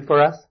grapes good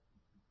for us?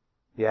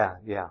 Yeah.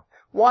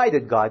 Why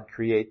did God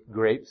create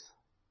grapes?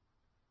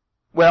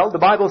 Well, the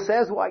Bible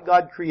says why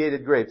God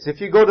created grapes.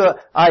 If you go to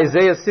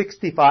Isaiah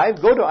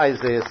 65, go to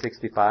Isaiah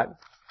 65.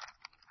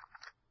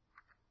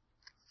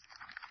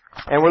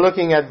 And we're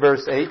looking at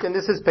verse 8, and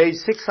this is page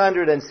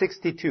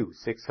 662.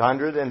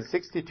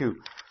 662.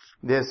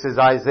 This is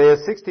Isaiah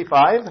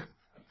 65,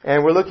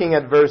 and we're looking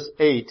at verse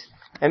 8.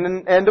 And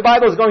the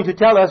Bible is going to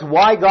tell us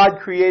why God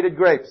created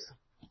grapes.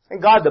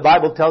 And the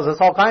Bible tells us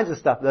all kinds of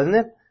stuff, doesn't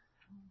it?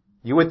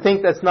 You would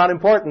think that's not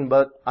important,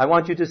 but I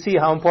want you to see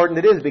how important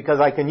it is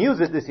because I can use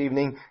it this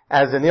evening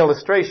as an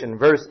illustration.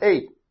 Verse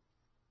 8.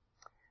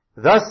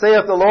 Thus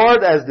saith the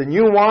Lord, as the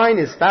new wine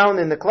is found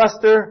in the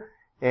cluster,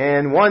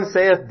 and one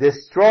saith,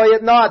 Destroy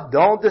it not,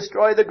 don't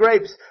destroy the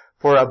grapes,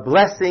 for a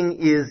blessing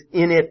is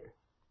in it.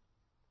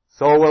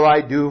 So will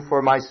I do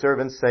for my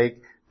servant's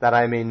sake, that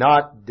I may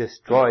not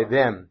destroy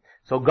them.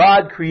 So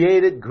God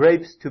created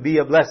grapes to be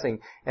a blessing.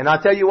 And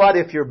I'll tell you what,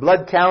 if your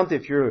blood count,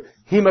 if your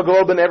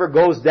hemoglobin ever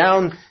goes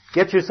down,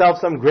 get yourself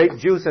some grape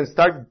juice and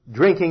start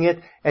drinking it,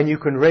 and you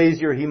can raise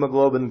your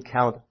hemoglobin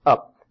count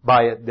up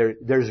by it.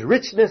 There's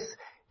richness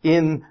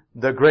in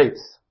the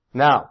grapes.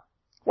 Now,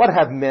 what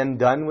have men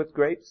done with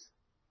grapes?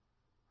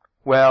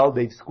 Well,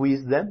 they've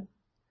squeezed them.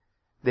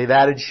 They've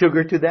added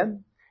sugar to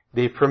them.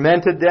 They've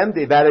fermented them.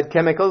 They've added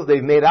chemicals.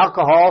 They've made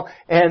alcohol.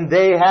 And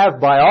they have,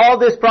 by all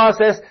this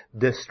process,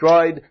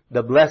 destroyed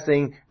the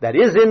blessing that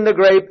is in the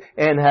grape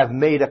and have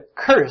made a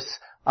curse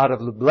out of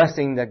the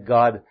blessing that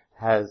God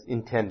has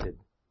intended.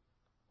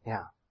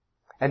 Yeah.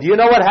 And do you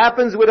know what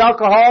happens with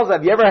alcohols?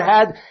 Have you ever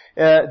had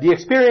the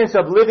experience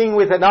of living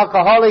with an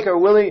alcoholic or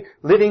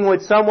living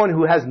with someone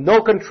who has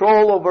no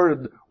control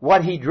over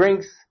what he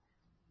drinks?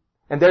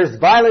 And there's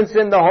violence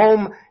in the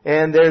home,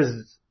 and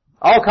there's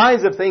all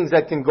kinds of things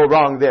that can go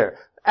wrong there.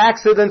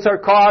 Accidents are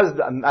caused.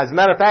 As a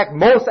matter of fact,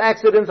 most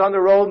accidents on the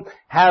road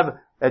have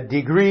a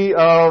degree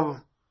of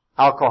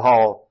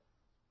alcohol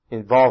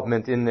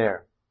involvement in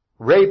there.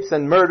 Rapes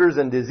and murders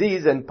and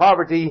disease and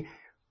poverty.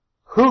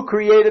 Who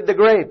created the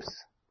grapes?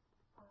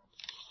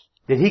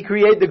 Did He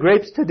create the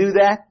grapes to do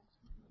that?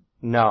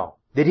 No.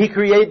 Did He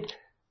create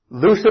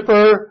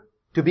Lucifer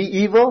to be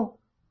evil?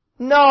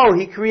 No,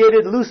 He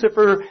created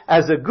Lucifer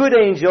as a good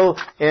angel,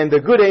 and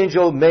the good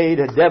angel made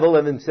a devil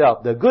of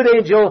himself. The good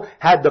angel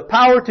had the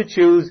power to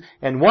choose,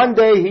 and one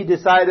day he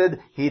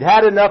decided he'd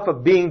had enough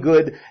of being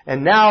good,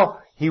 and now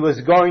he was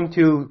going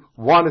to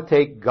want to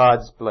take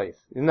God's place.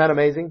 Isn't that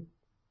amazing?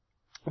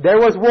 There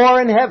was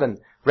war in heaven.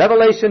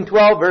 Revelation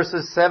 12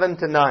 verses 7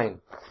 to 9.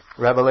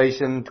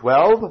 Revelation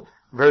 12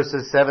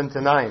 verses 7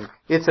 to 9.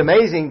 It's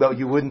amazing, but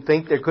you wouldn't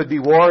think there could be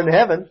war in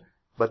heaven,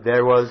 but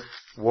there was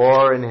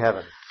war in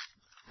heaven.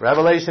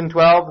 Revelation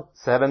 12,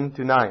 7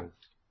 to 9.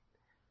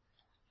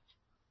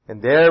 And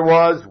there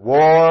was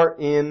war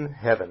in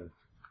heaven.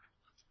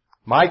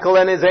 Michael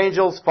and his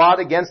angels fought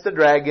against the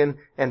dragon,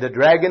 and the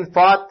dragon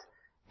fought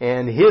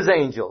and his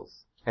angels,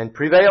 and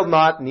prevailed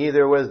not,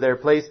 neither was their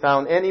place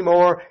found any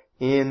more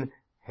in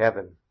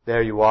heaven.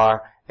 There you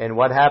are. And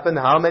what happened?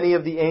 How many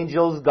of the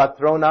angels got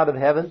thrown out of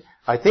heaven?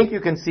 I think you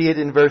can see it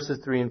in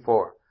verses 3 and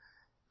 4.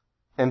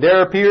 And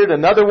there appeared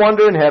another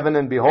wonder in heaven,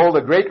 and behold,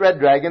 a great red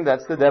dragon,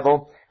 that's the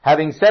devil,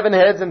 having 7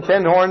 heads and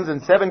 10 horns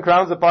and 7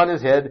 crowns upon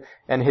his head,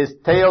 and his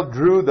tail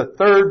drew the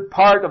third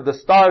part of the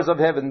stars of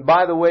heaven.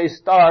 By the way,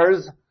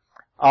 stars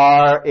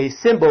are a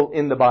symbol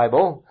in the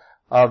Bible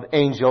of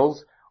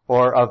angels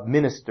or of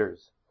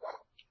ministers.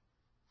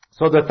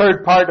 So the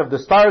third part of the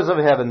stars of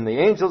heaven, the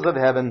angels of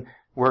heaven,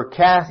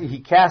 he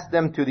cast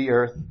them to the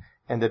earth,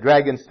 and the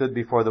dragon stood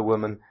before the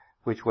woman,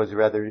 which was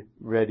rather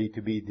ready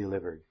to be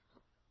delivered.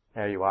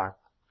 There you are.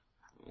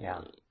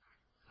 Yeah.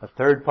 A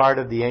third part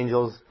of the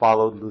angels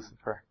followed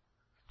Lucifer.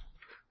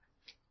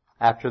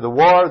 After the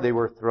war, they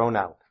were thrown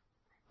out.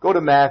 Go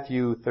to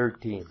Matthew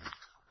 13.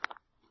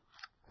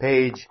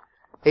 Page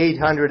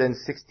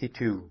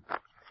 862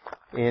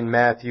 in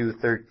Matthew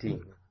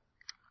 13.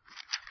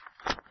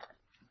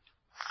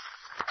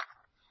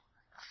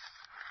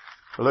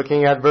 We're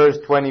looking at verse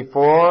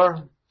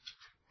 24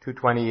 to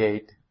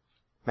 28.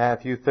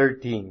 Matthew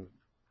 13,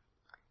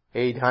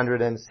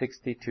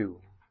 862.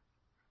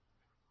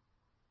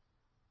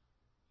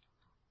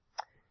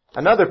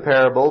 Another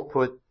parable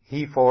put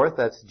he forth,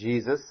 that's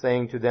Jesus,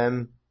 saying to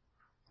them,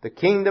 the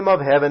kingdom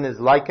of heaven is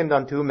likened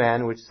unto a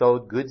man which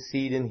sowed good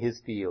seed in his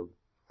field.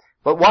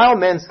 But while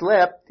men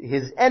slept,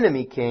 his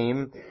enemy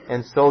came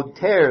and sowed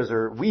tares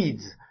or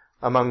weeds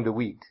among the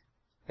wheat,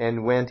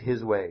 and went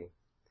his way.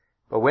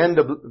 But when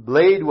the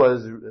blade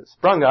was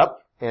sprung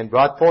up and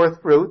brought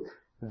forth fruit,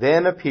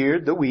 then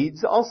appeared the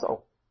weeds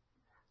also.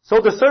 So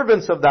the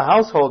servants of the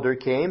householder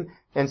came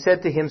and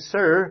said to him,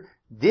 Sir,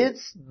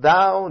 didst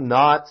thou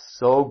not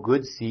sow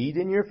good seed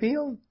in your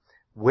field?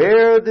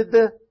 Where did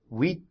the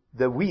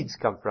weeds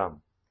come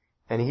from?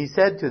 And he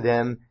said to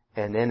them,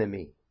 An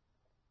enemy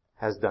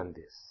has done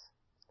this.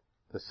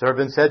 The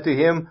servant said to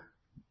him,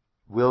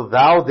 Will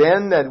thou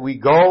then that we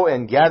go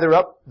and gather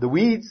up the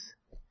weeds?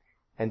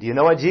 And do you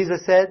know what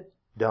Jesus said?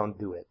 Don't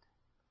do it,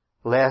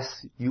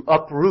 lest you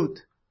uproot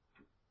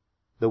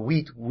the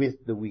wheat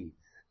with the weeds.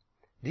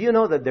 Do you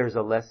know that there's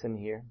a lesson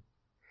here?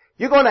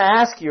 You're going to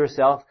ask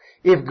yourself,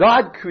 if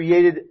God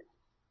created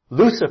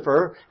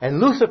Lucifer, and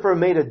Lucifer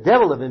made a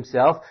devil of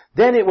himself,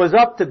 then it was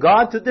up to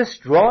God to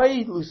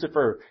destroy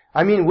Lucifer.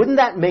 I mean, wouldn't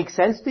that make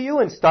sense to you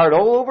and start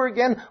all over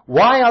again?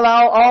 Why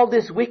allow all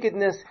this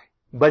wickedness?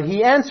 But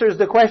he answers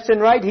the question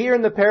right here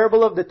in the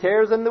parable of the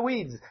tares and the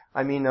weeds.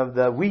 I mean, of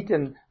the wheat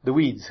and the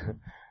weeds.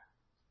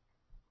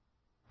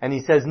 And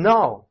he says,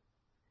 no,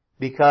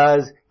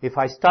 because if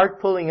I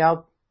start pulling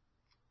out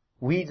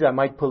weeds, I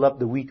might pull up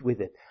the wheat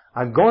with it.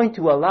 I'm going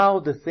to allow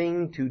the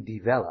thing to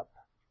develop.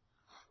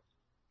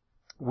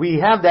 We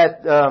have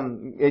that,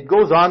 it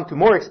goes on to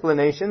more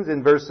explanations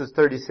in verses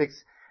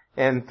 36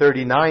 and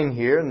 39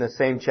 here in the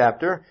same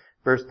chapter,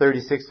 verse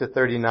 36 to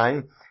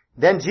 39.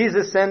 Then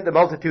Jesus sent the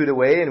multitude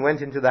away and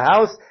went into the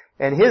house,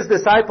 and his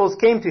disciples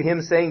came to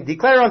him saying,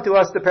 Declare unto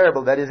us the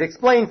parable, that is,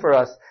 explain for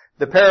us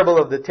the parable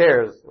of the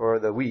tares or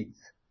the weeds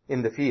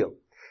in the field.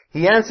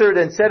 He answered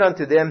and said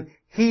unto them,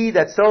 He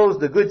that sows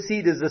the good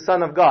seed is the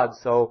Son of God.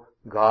 So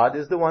God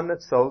is the one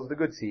that sows the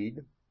good seed.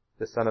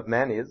 The Son of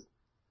Man is.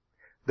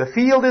 The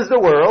field is the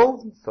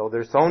world, so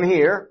they're sown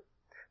here.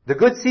 The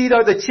good seed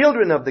are the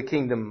children of the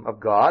kingdom of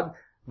God,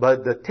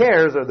 but the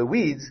tares or the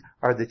weeds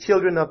are the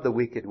children of the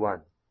wicked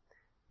one.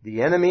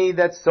 The enemy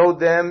that sowed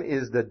them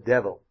is the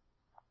devil.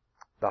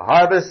 The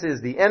harvest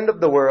is the end of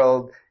the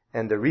world,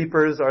 and the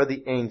reapers are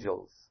the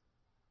angels.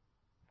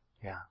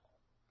 Yeah.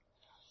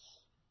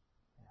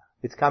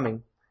 It's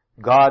coming.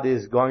 God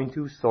is going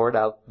to sort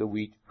out the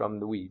wheat from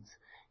the weeds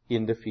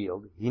in the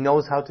field. He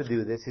knows how to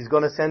do this. He's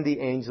going to send the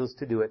angels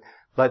to do it.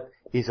 But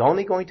He's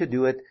only going to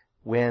do it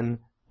when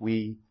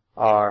we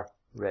are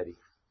ready.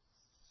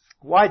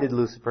 Why did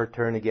Lucifer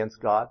turn against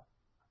God?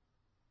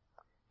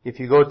 If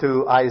you go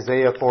to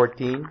Isaiah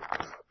 14,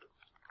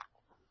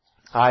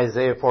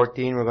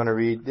 we're going to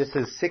read, this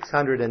is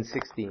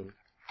 616.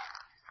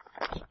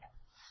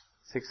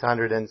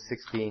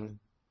 616.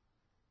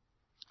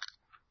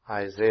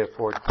 Isaiah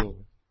 14.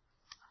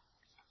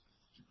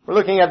 We're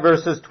looking at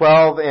verses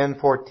 12 and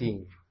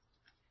 14.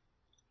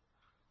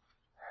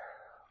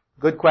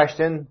 Good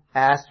question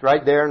asked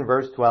right there in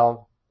verse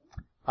 12.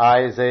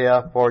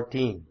 Isaiah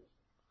 14.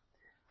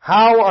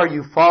 How are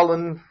you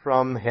fallen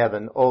from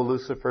heaven, O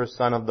Lucifer,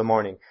 son of the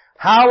morning?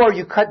 How are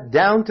you cut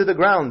down to the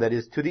ground, that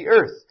is, to the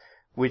earth,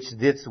 which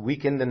didst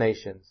weaken the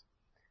nations?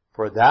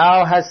 For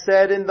thou hast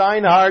said in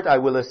thine heart, I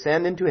will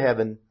ascend into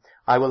heaven.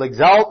 I will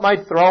exalt my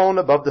throne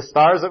above the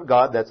stars of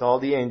God, that's all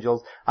the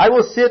angels. I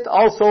will sit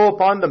also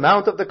upon the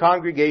mount of the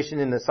congregation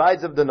in the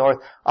sides of the north.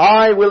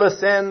 I will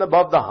ascend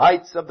above the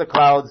heights of the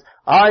clouds.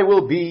 I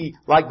will be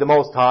like the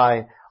Most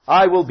High.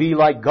 I will be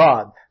like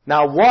God.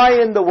 Now,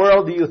 why in the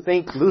world do you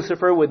think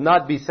Lucifer would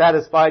not be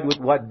satisfied with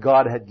what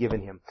God had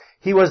given him?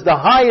 He was the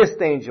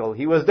highest angel.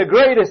 He was the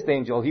greatest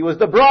angel. He was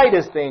the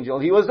brightest angel.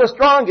 He was the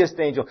strongest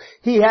angel.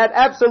 He had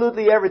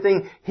absolutely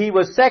everything. He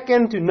was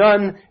second to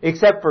none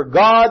except for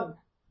God,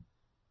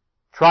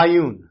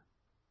 triune,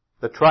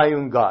 the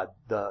triune God,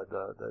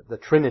 the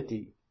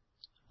Trinity.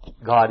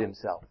 God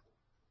himself.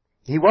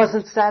 He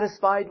wasn't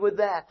satisfied with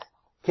that.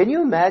 Can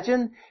you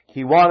imagine?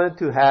 He wanted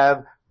to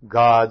have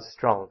God's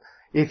throne.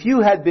 If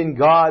you had been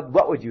God,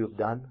 what would you have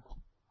done?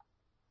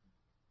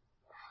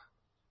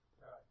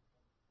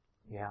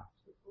 Yeah.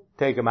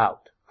 Take him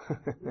out.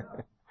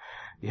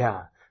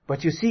 Yeah.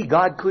 But you see,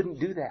 God couldn't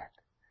do that.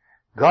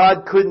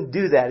 God couldn't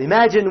do that.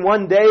 Imagine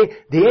one day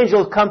the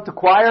angels come to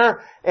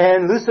choir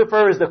and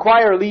Lucifer is the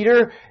choir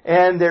leader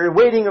and they're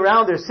waiting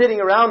around, they're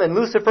sitting around and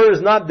Lucifer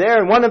is not there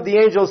and one of the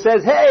angels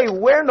says, "Hey,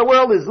 where in the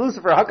world is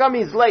Lucifer? How come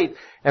he's late?"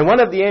 And one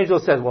of the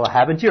angels says, "Well,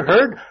 haven't you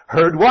heard?"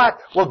 "Heard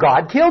what?" "Well,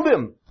 God killed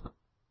him."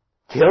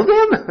 "Killed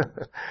him?"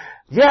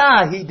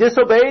 "Yeah, he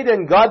disobeyed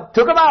and God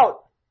took him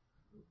out."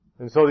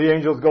 And so the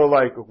angels go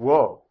like,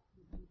 "Whoa,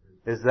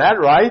 is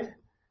that right?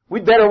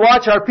 We'd better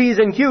watch our P's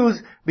and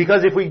Q's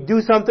because if we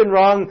do something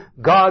wrong,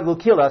 God will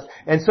kill us."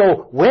 And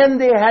so when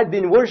they had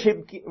been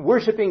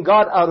worshiping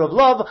God out of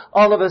love,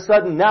 all of a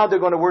sudden now they're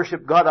going to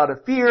worship God out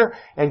of fear.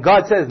 And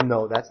God says,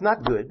 "No, that's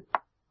not good.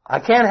 I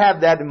can't have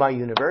that in my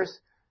universe."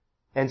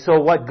 And so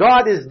what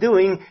God is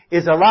doing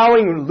is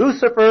allowing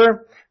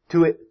Lucifer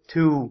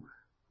to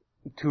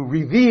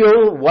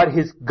reveal what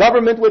his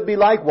government would be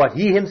like, what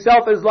he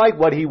himself is like,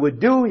 what he would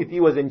do if he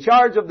was in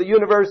charge of the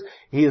universe.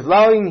 He is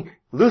allowing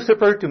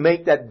Lucifer to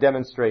make that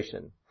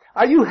demonstration.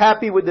 Are you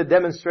happy with the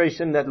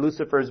demonstration that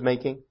Lucifer is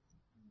making?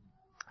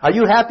 Are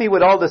you happy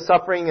with all the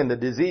suffering and the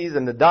disease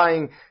and the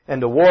dying and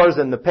the wars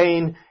and the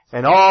pain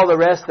and all the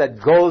rest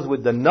that goes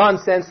with the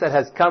nonsense that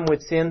has come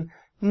with sin?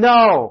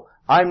 No,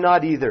 I'm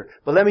not either.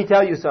 But let me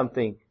tell you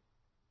something.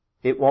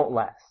 It won't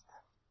last.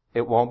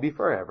 It won't be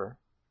forever.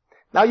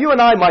 Now you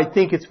and I might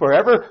think it's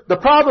forever. The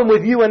problem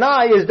with you and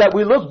I is that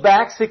we look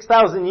back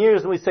 6,000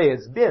 years and we say,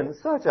 it's been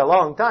such a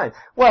long time.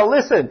 Well,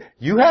 listen,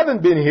 you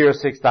haven't been here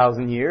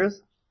 6,000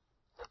 years.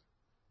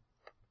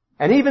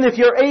 And even if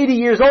you're 80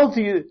 years old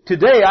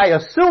today, I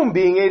assume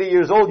being 80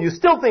 years old, you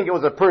still think it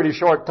was a pretty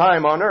short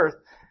time on earth.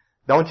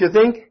 Don't you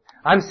think?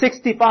 I'm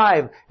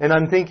 65 and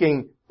I'm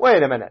thinking,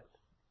 wait a minute.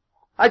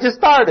 I just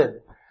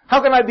started.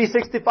 How can I be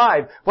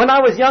 65? When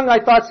I was young,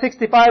 I thought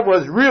 65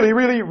 was really,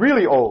 really,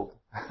 really old.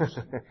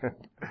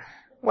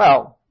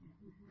 Well,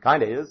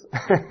 kinda is.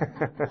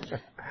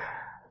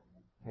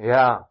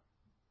 Yeah.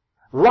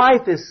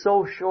 Life is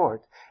so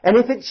short. And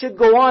if it should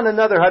go on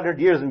another 100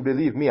 years, and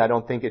believe me, I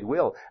don't think it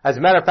will. As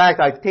a matter of fact,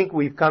 I think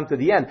we've come to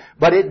the end.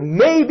 But it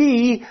may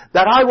be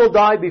that I will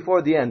die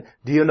before the end.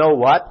 Do you know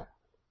what?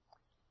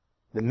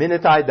 The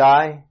minute I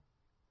die,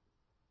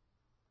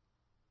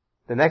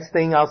 the next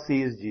thing I'll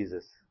see is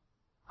Jesus.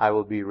 I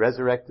will be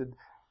resurrected.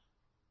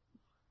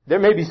 There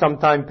may be some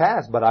time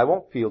pass, but I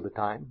won't feel the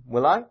time.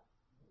 Will I?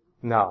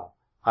 No,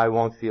 I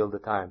won't feel the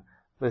time.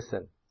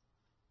 Listen.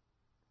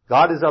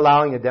 God is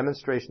allowing a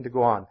demonstration to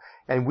go on.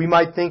 And we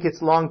might think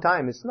it's a long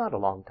time. It's not a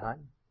long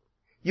time.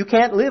 You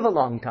can't live a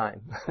long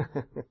time.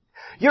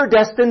 You're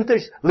destined to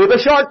live a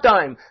short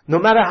time. No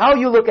matter how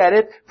you look at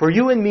it, for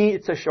you and me,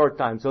 it's a short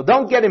time. So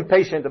don't get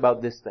impatient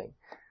about this thing.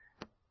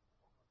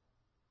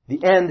 The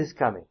end is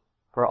coming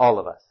for all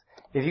of us.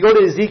 If you go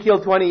to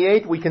Ezekiel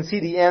 28, we can see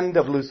the end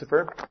of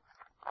Lucifer.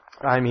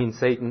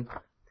 Satan.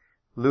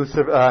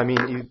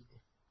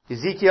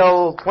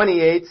 Ezekiel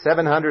 28,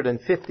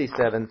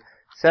 757.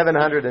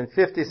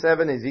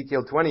 757,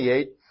 Ezekiel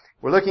 28.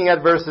 We're looking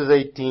at verses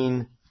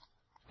 18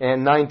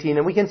 and 19,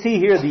 and we can see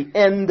here the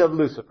end of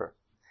Lucifer.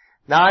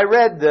 Now I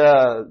read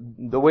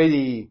the way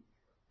the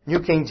New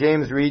King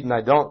James reads,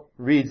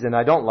 and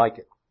I don't like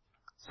it.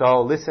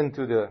 So listen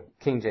to the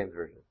King James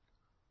Version.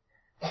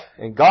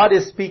 And God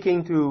is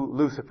speaking to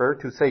Lucifer,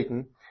 to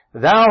Satan.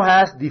 "Thou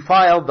hast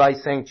defiled thy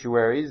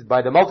sanctuaries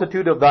by the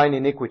multitude of thine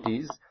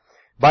iniquities,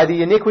 by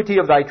the iniquity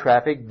of thy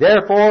traffic.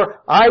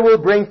 Therefore I will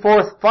bring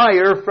forth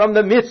fire from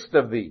the midst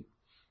of thee.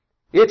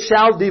 It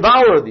shall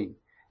devour thee,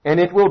 and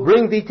it will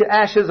bring thee to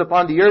ashes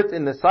upon the earth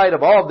in the sight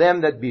of all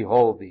them that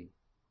behold thee.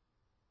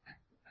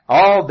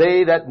 All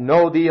they that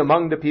know thee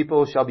among the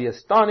people shall be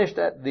astonished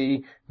at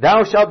thee.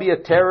 Thou shalt be a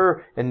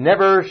terror, and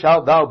never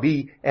shalt thou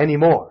be any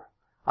more."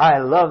 I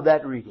love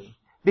that reading,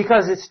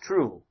 because it's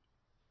true.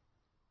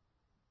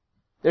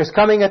 There's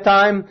coming a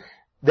time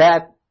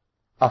that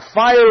a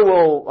fire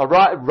will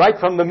arise right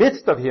from the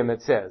midst of him,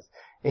 it says.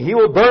 And he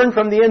will burn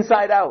from the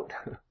inside out.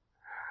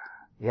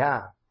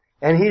 Yeah.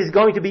 And he's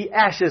going to be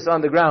ashes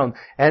on the ground.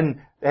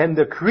 And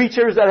the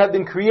creatures that have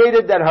been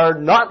created that are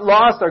not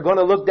lost are going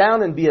to look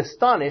down and be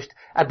astonished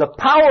at the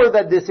power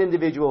that this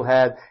individual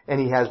had. And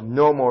he has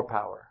no more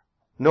power.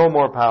 No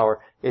more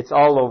power. It's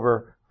all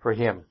over for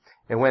him.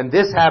 And when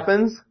this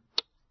happens,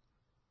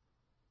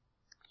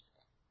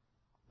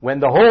 when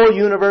the whole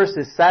universe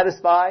is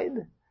satisfied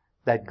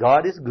that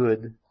God is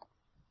good,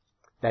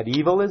 that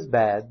evil is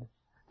bad,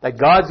 that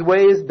God's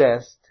way is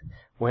best,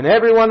 when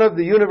everyone of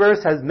the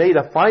universe has made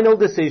a final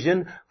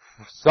decision,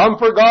 some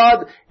for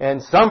God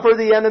and some for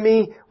the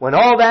enemy, when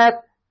all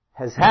that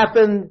has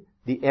happened,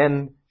 the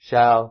end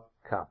shall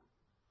come.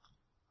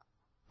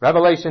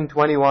 Revelation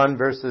 21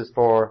 verses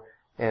 4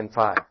 and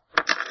 5.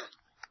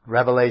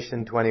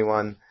 Revelation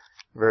 21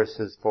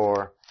 verses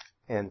 4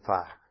 and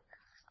 5.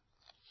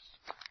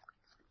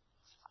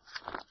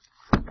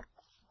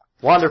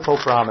 Wonderful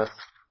promise.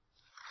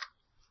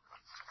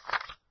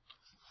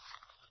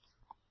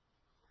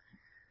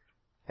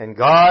 And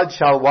God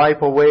shall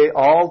wipe away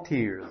all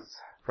tears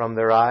from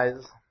their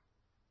eyes.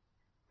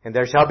 And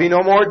there shall be no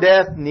more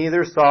death,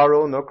 neither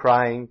sorrow nor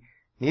crying,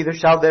 neither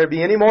shall there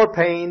be any more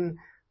pain,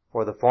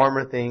 for the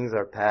former things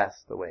are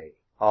passed away,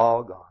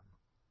 all gone.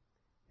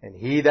 And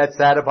he that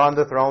sat upon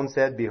the throne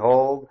said,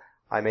 Behold,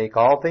 I make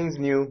all things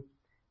new.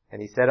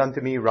 And he said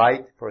unto me,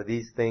 Write, for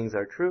these things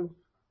are true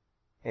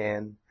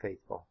and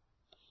faithful.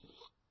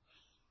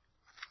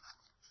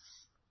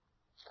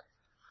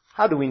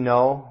 How do we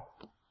know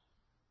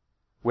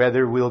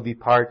whether we'll be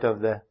part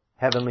of the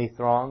heavenly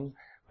throng,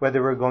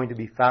 whether we're going to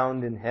be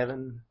found in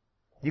heaven?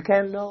 You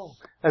can't know.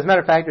 As a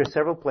matter of fact, there are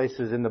several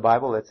places in the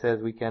Bible that says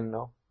we can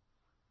know.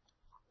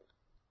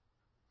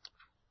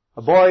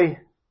 A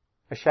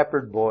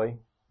shepherd boy,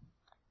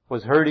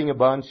 was herding a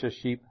bunch of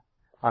sheep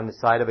on the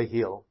side of a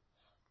hill.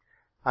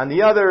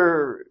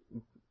 Through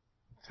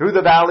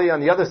the valley, on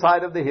the other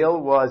side of the hill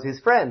was his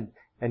friend,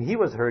 and he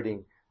was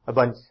herding a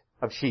bunch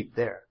of sheep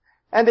there.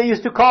 And they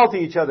used to call to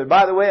each other.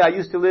 By the way, I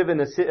used to live in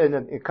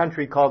a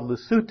country called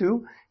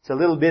Lesotho. It's a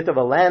little bit of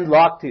a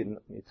landlocked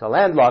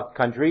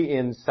country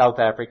in South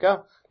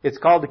Africa. It's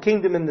called the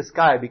Kingdom in the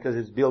Sky because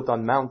it's built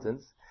on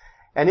mountains.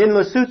 And in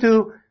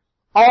Lesotho,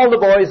 all the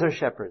boys are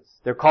shepherds.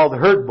 They're called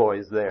herd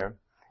boys there.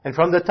 And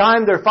from the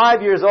time they're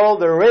 5 years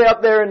old, they're way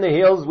up there in the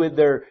hills with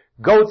their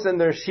goats and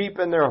their sheep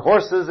and their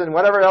horses and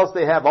whatever else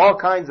they have, all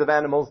kinds of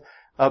animals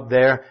up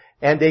there.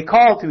 And they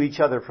call to each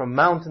other from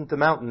mountain to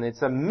mountain.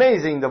 It's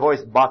amazing the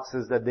voice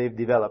boxes that they've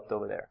developed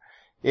over there.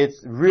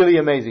 It's really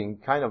amazing,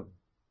 kind of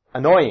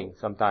annoying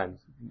sometimes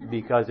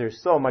because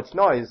there's so much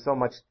noise, so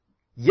much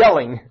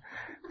yelling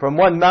from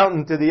one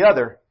mountain to the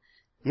other.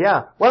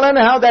 Yeah. Well,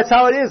 anyhow, that's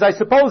how it is. I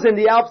suppose in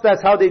the Alps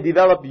that's how they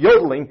develop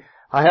yodeling.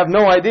 I have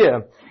no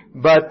idea.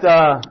 But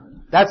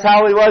that's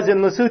how it was in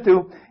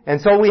Lesotho. And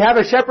so we have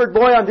a shepherd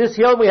boy on this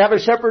hill, we have a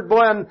shepherd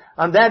boy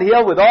on that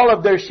hill with all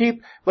of their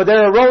sheep, but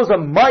there arose a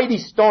mighty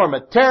storm,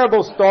 a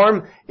terrible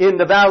storm in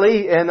the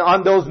valley and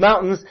on those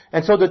mountains,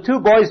 and so the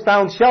two boys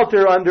found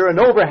shelter under an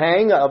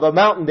overhang of a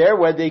mountain there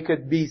where they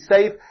could be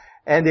safe,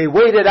 and they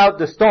waited out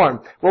the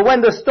storm. Well,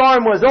 when the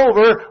storm was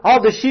over,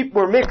 all the sheep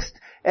were mixed,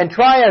 and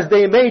try as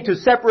they may to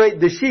separate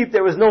the sheep,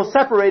 there was no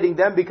separating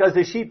them because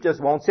the sheep just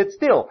won't sit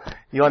still.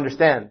 You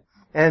understand?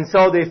 And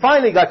so they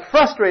finally got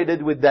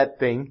frustrated with that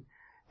thing,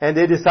 and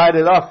they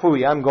decided, oh,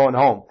 phooey, I'm going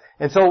home.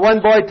 And so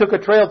one boy took a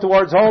trail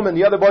towards home, and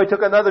the other boy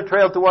took another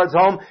trail towards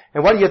home.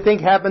 And what do you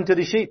think happened to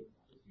the sheep?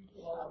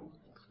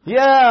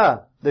 Yeah,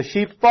 the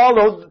sheep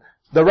followed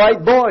the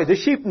right boy. The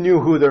sheep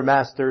knew who their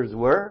masters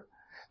were.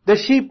 The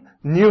sheep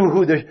knew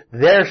who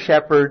their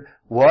shepherd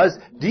was.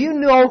 Do you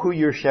know who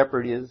your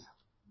shepherd is?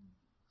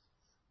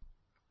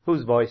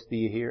 Whose voice do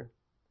you hear?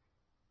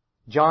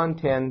 John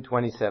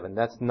 10:27.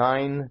 That's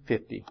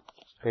 950.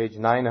 Page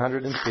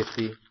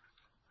 950.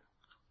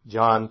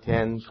 John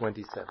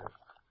 10:27.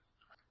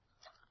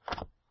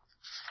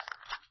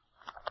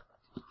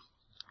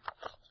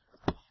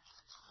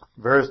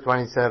 Verse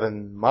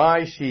 27.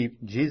 My sheep,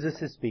 Jesus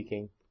is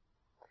speaking,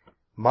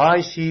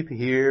 my sheep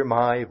hear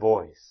my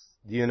voice.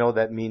 Do you know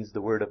that means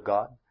the word of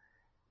God?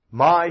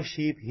 My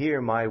sheep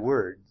hear my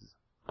words.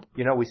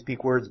 You know we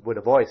speak words with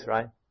a voice,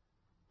 right?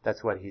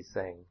 That's what he's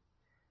saying.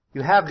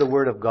 You have the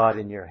word of God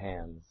in your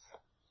hands.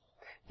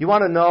 You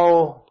want to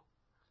know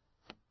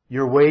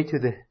your way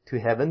to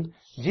heaven?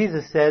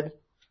 Jesus said,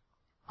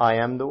 I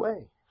am the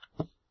way.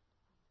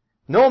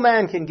 No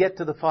man can get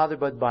to the Father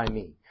but by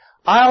me.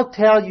 I'll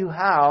tell you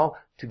how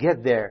to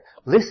get there.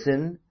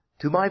 Listen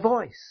to my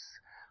voice.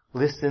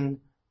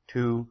 Listen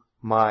to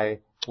my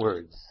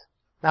words.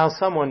 Now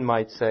someone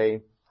might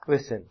say,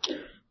 listen,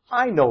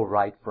 I know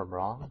right from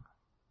wrong.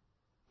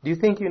 Do you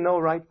think you know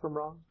right from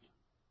wrong?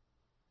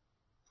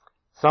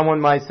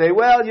 Someone might say,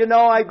 well, you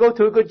know, I go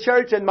to a good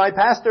church and my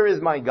pastor is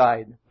my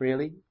guide.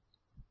 Really?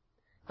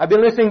 I've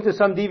been listening to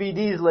some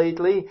DVDs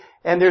lately,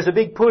 and there's a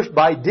big push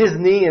by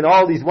Disney and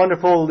all these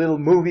wonderful little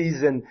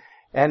movies and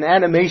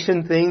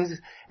animation things.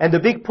 And the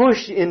big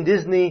push in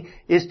Disney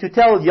is to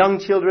tell young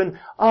children,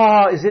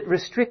 is it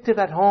restrictive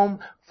at home?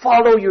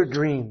 Follow your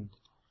dream.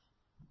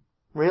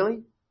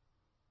 Really?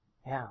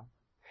 Yeah.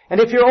 And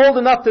if you're old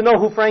enough to know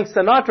who Frank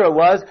Sinatra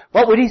was,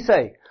 what would he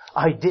say?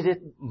 I did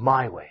it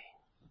my way.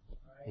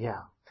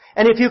 Yeah.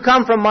 And if you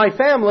come from my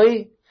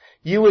family,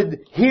 you would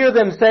hear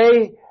them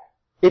say,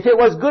 if it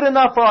was good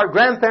enough for our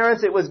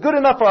grandparents, it was good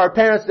enough for our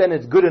parents, then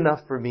it's good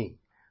enough for me.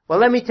 Well,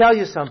 let me tell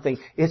you something.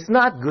 It's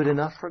not good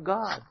enough for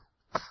God.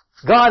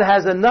 God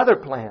has another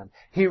plan.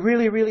 He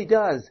really, really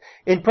does.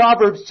 In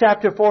Proverbs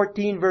chapter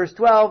 14, verse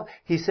 12,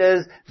 he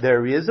says,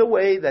 there is a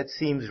way that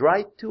seems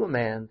right to a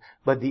man,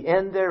 but the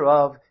end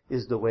thereof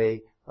is the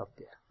way of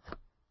death.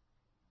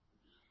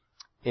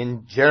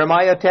 In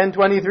Jeremiah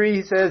 10:23,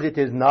 he says, it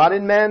is not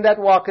in man that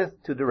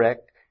walketh to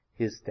direct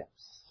his steps.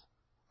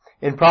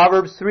 In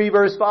Proverbs 3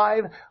 verse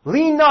 5,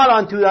 lean not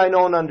unto thine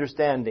own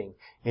understanding.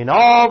 In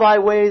all thy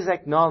ways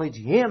acknowledge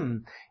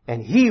him,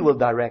 and he will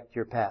direct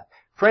your path.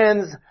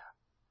 Friends,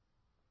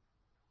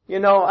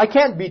 I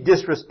can't be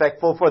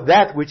disrespectful for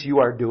that which you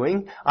are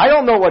doing. I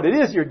don't know what it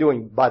is you're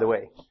doing, by the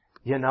way.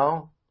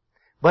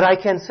 But I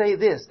can say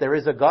this, there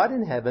is a God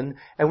in heaven,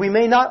 and we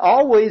may not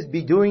always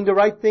be doing the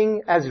right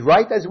thing as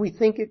right as we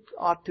think it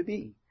ought to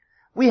be.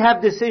 We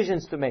have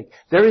decisions to make.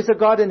 There is a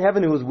God in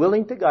heaven who is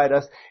willing to guide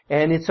us,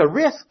 and it's a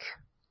risk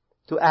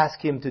to ask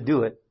Him to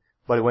do it.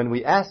 But when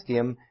we ask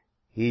Him,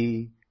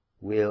 He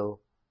will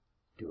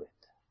do it.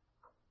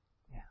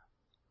 Yeah.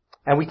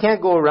 And we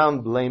can't go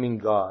around blaming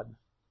God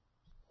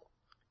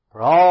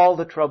for all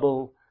the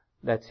trouble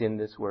that's in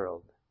this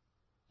world.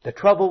 The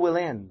trouble will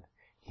end.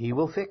 He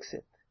will fix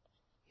it.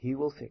 He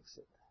will fix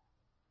it.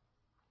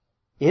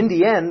 In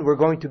the end, we're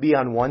going to be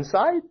on one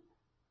side,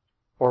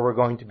 or we're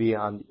going to be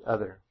on the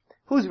other.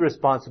 Whose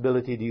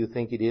responsibility do you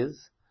think it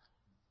is?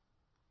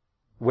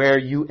 Where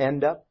you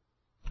end up?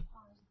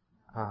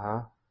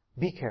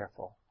 Be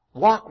careful.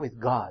 Walk with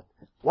God.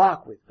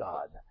 Walk with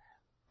God.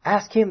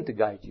 Ask Him to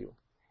guide you,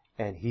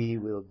 and He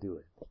will do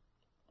it.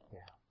 Yeah.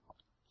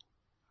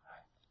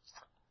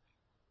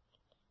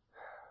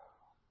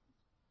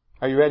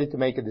 Are you ready to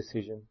make a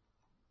decision?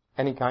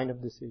 Any kind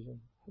of decision?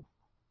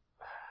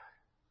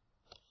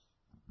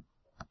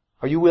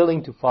 Are you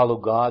willing to follow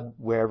God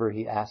wherever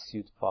He asks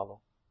you to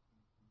follow?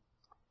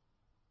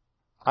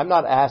 I'm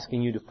not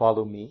asking you to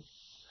follow me,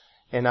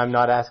 and I'm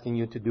not asking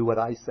you to do what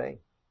I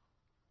say.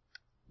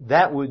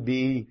 That would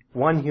be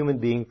one human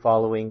being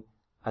following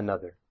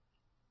another.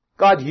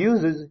 God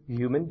uses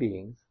human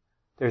beings.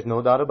 There's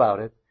no doubt about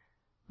it.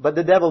 But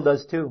the devil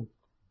does too,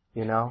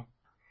 And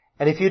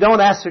if you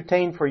don't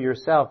ascertain for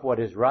yourself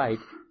what is right,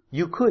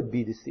 you could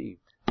be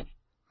deceived.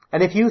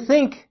 And if you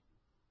think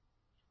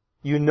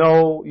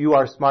you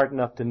are smart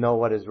enough to know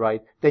what is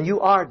right, then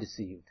you are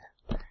deceived.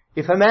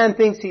 If a man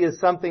thinks he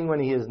is something when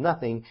he is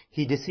nothing,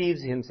 he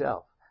deceives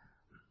himself.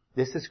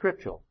 This is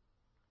scriptural.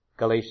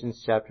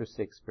 Galatians chapter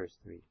 6, verse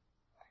 3.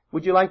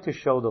 Would you like to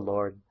show the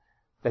Lord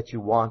that you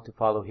want to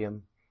follow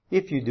Him?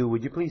 If you do,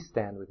 would you please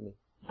stand with me?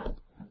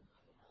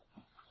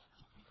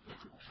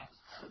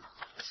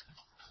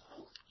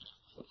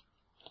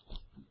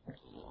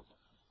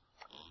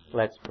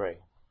 Let's pray.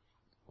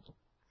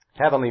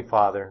 Heavenly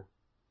Father,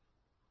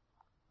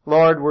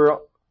 Lord, we're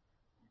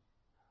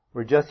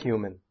just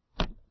human.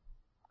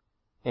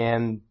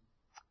 And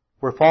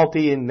we're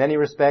faulty in many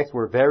respects.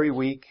 We're very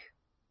weak.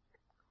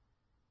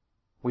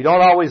 We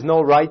don't always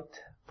know right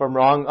from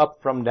wrong,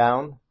 up from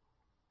down.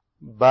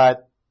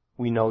 But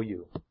we know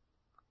You.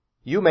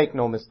 You make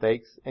no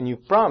mistakes, and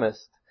You've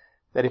promised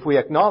that if we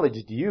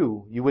acknowledged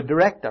You, You would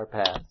direct our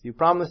path. You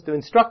promised to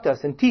instruct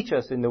us and teach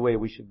us in the way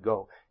we should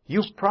go.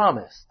 You've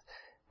promised.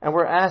 And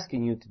we're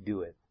asking You to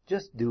do it.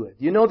 Just do it.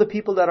 You know the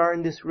people that are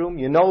in this room.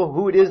 You know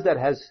who it is that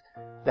have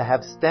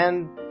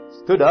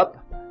stood up.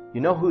 You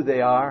know who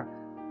they are.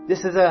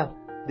 This is a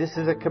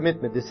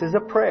commitment. This is a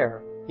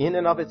prayer in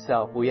and of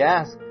itself. We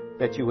ask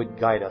that You would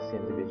guide us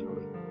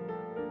individually.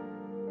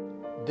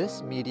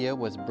 This media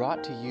was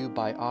brought to you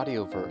by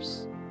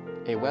Audioverse,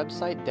 a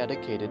website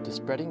dedicated to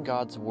spreading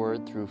God's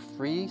Word through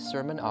free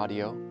sermon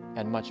audio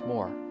and much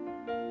more.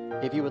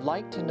 If you would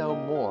like to know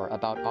more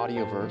about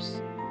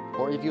Audioverse,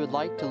 or if you would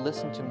like to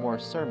listen to more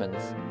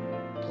sermons,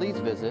 please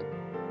visit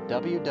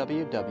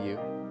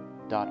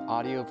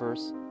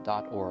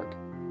www.audioverse.org.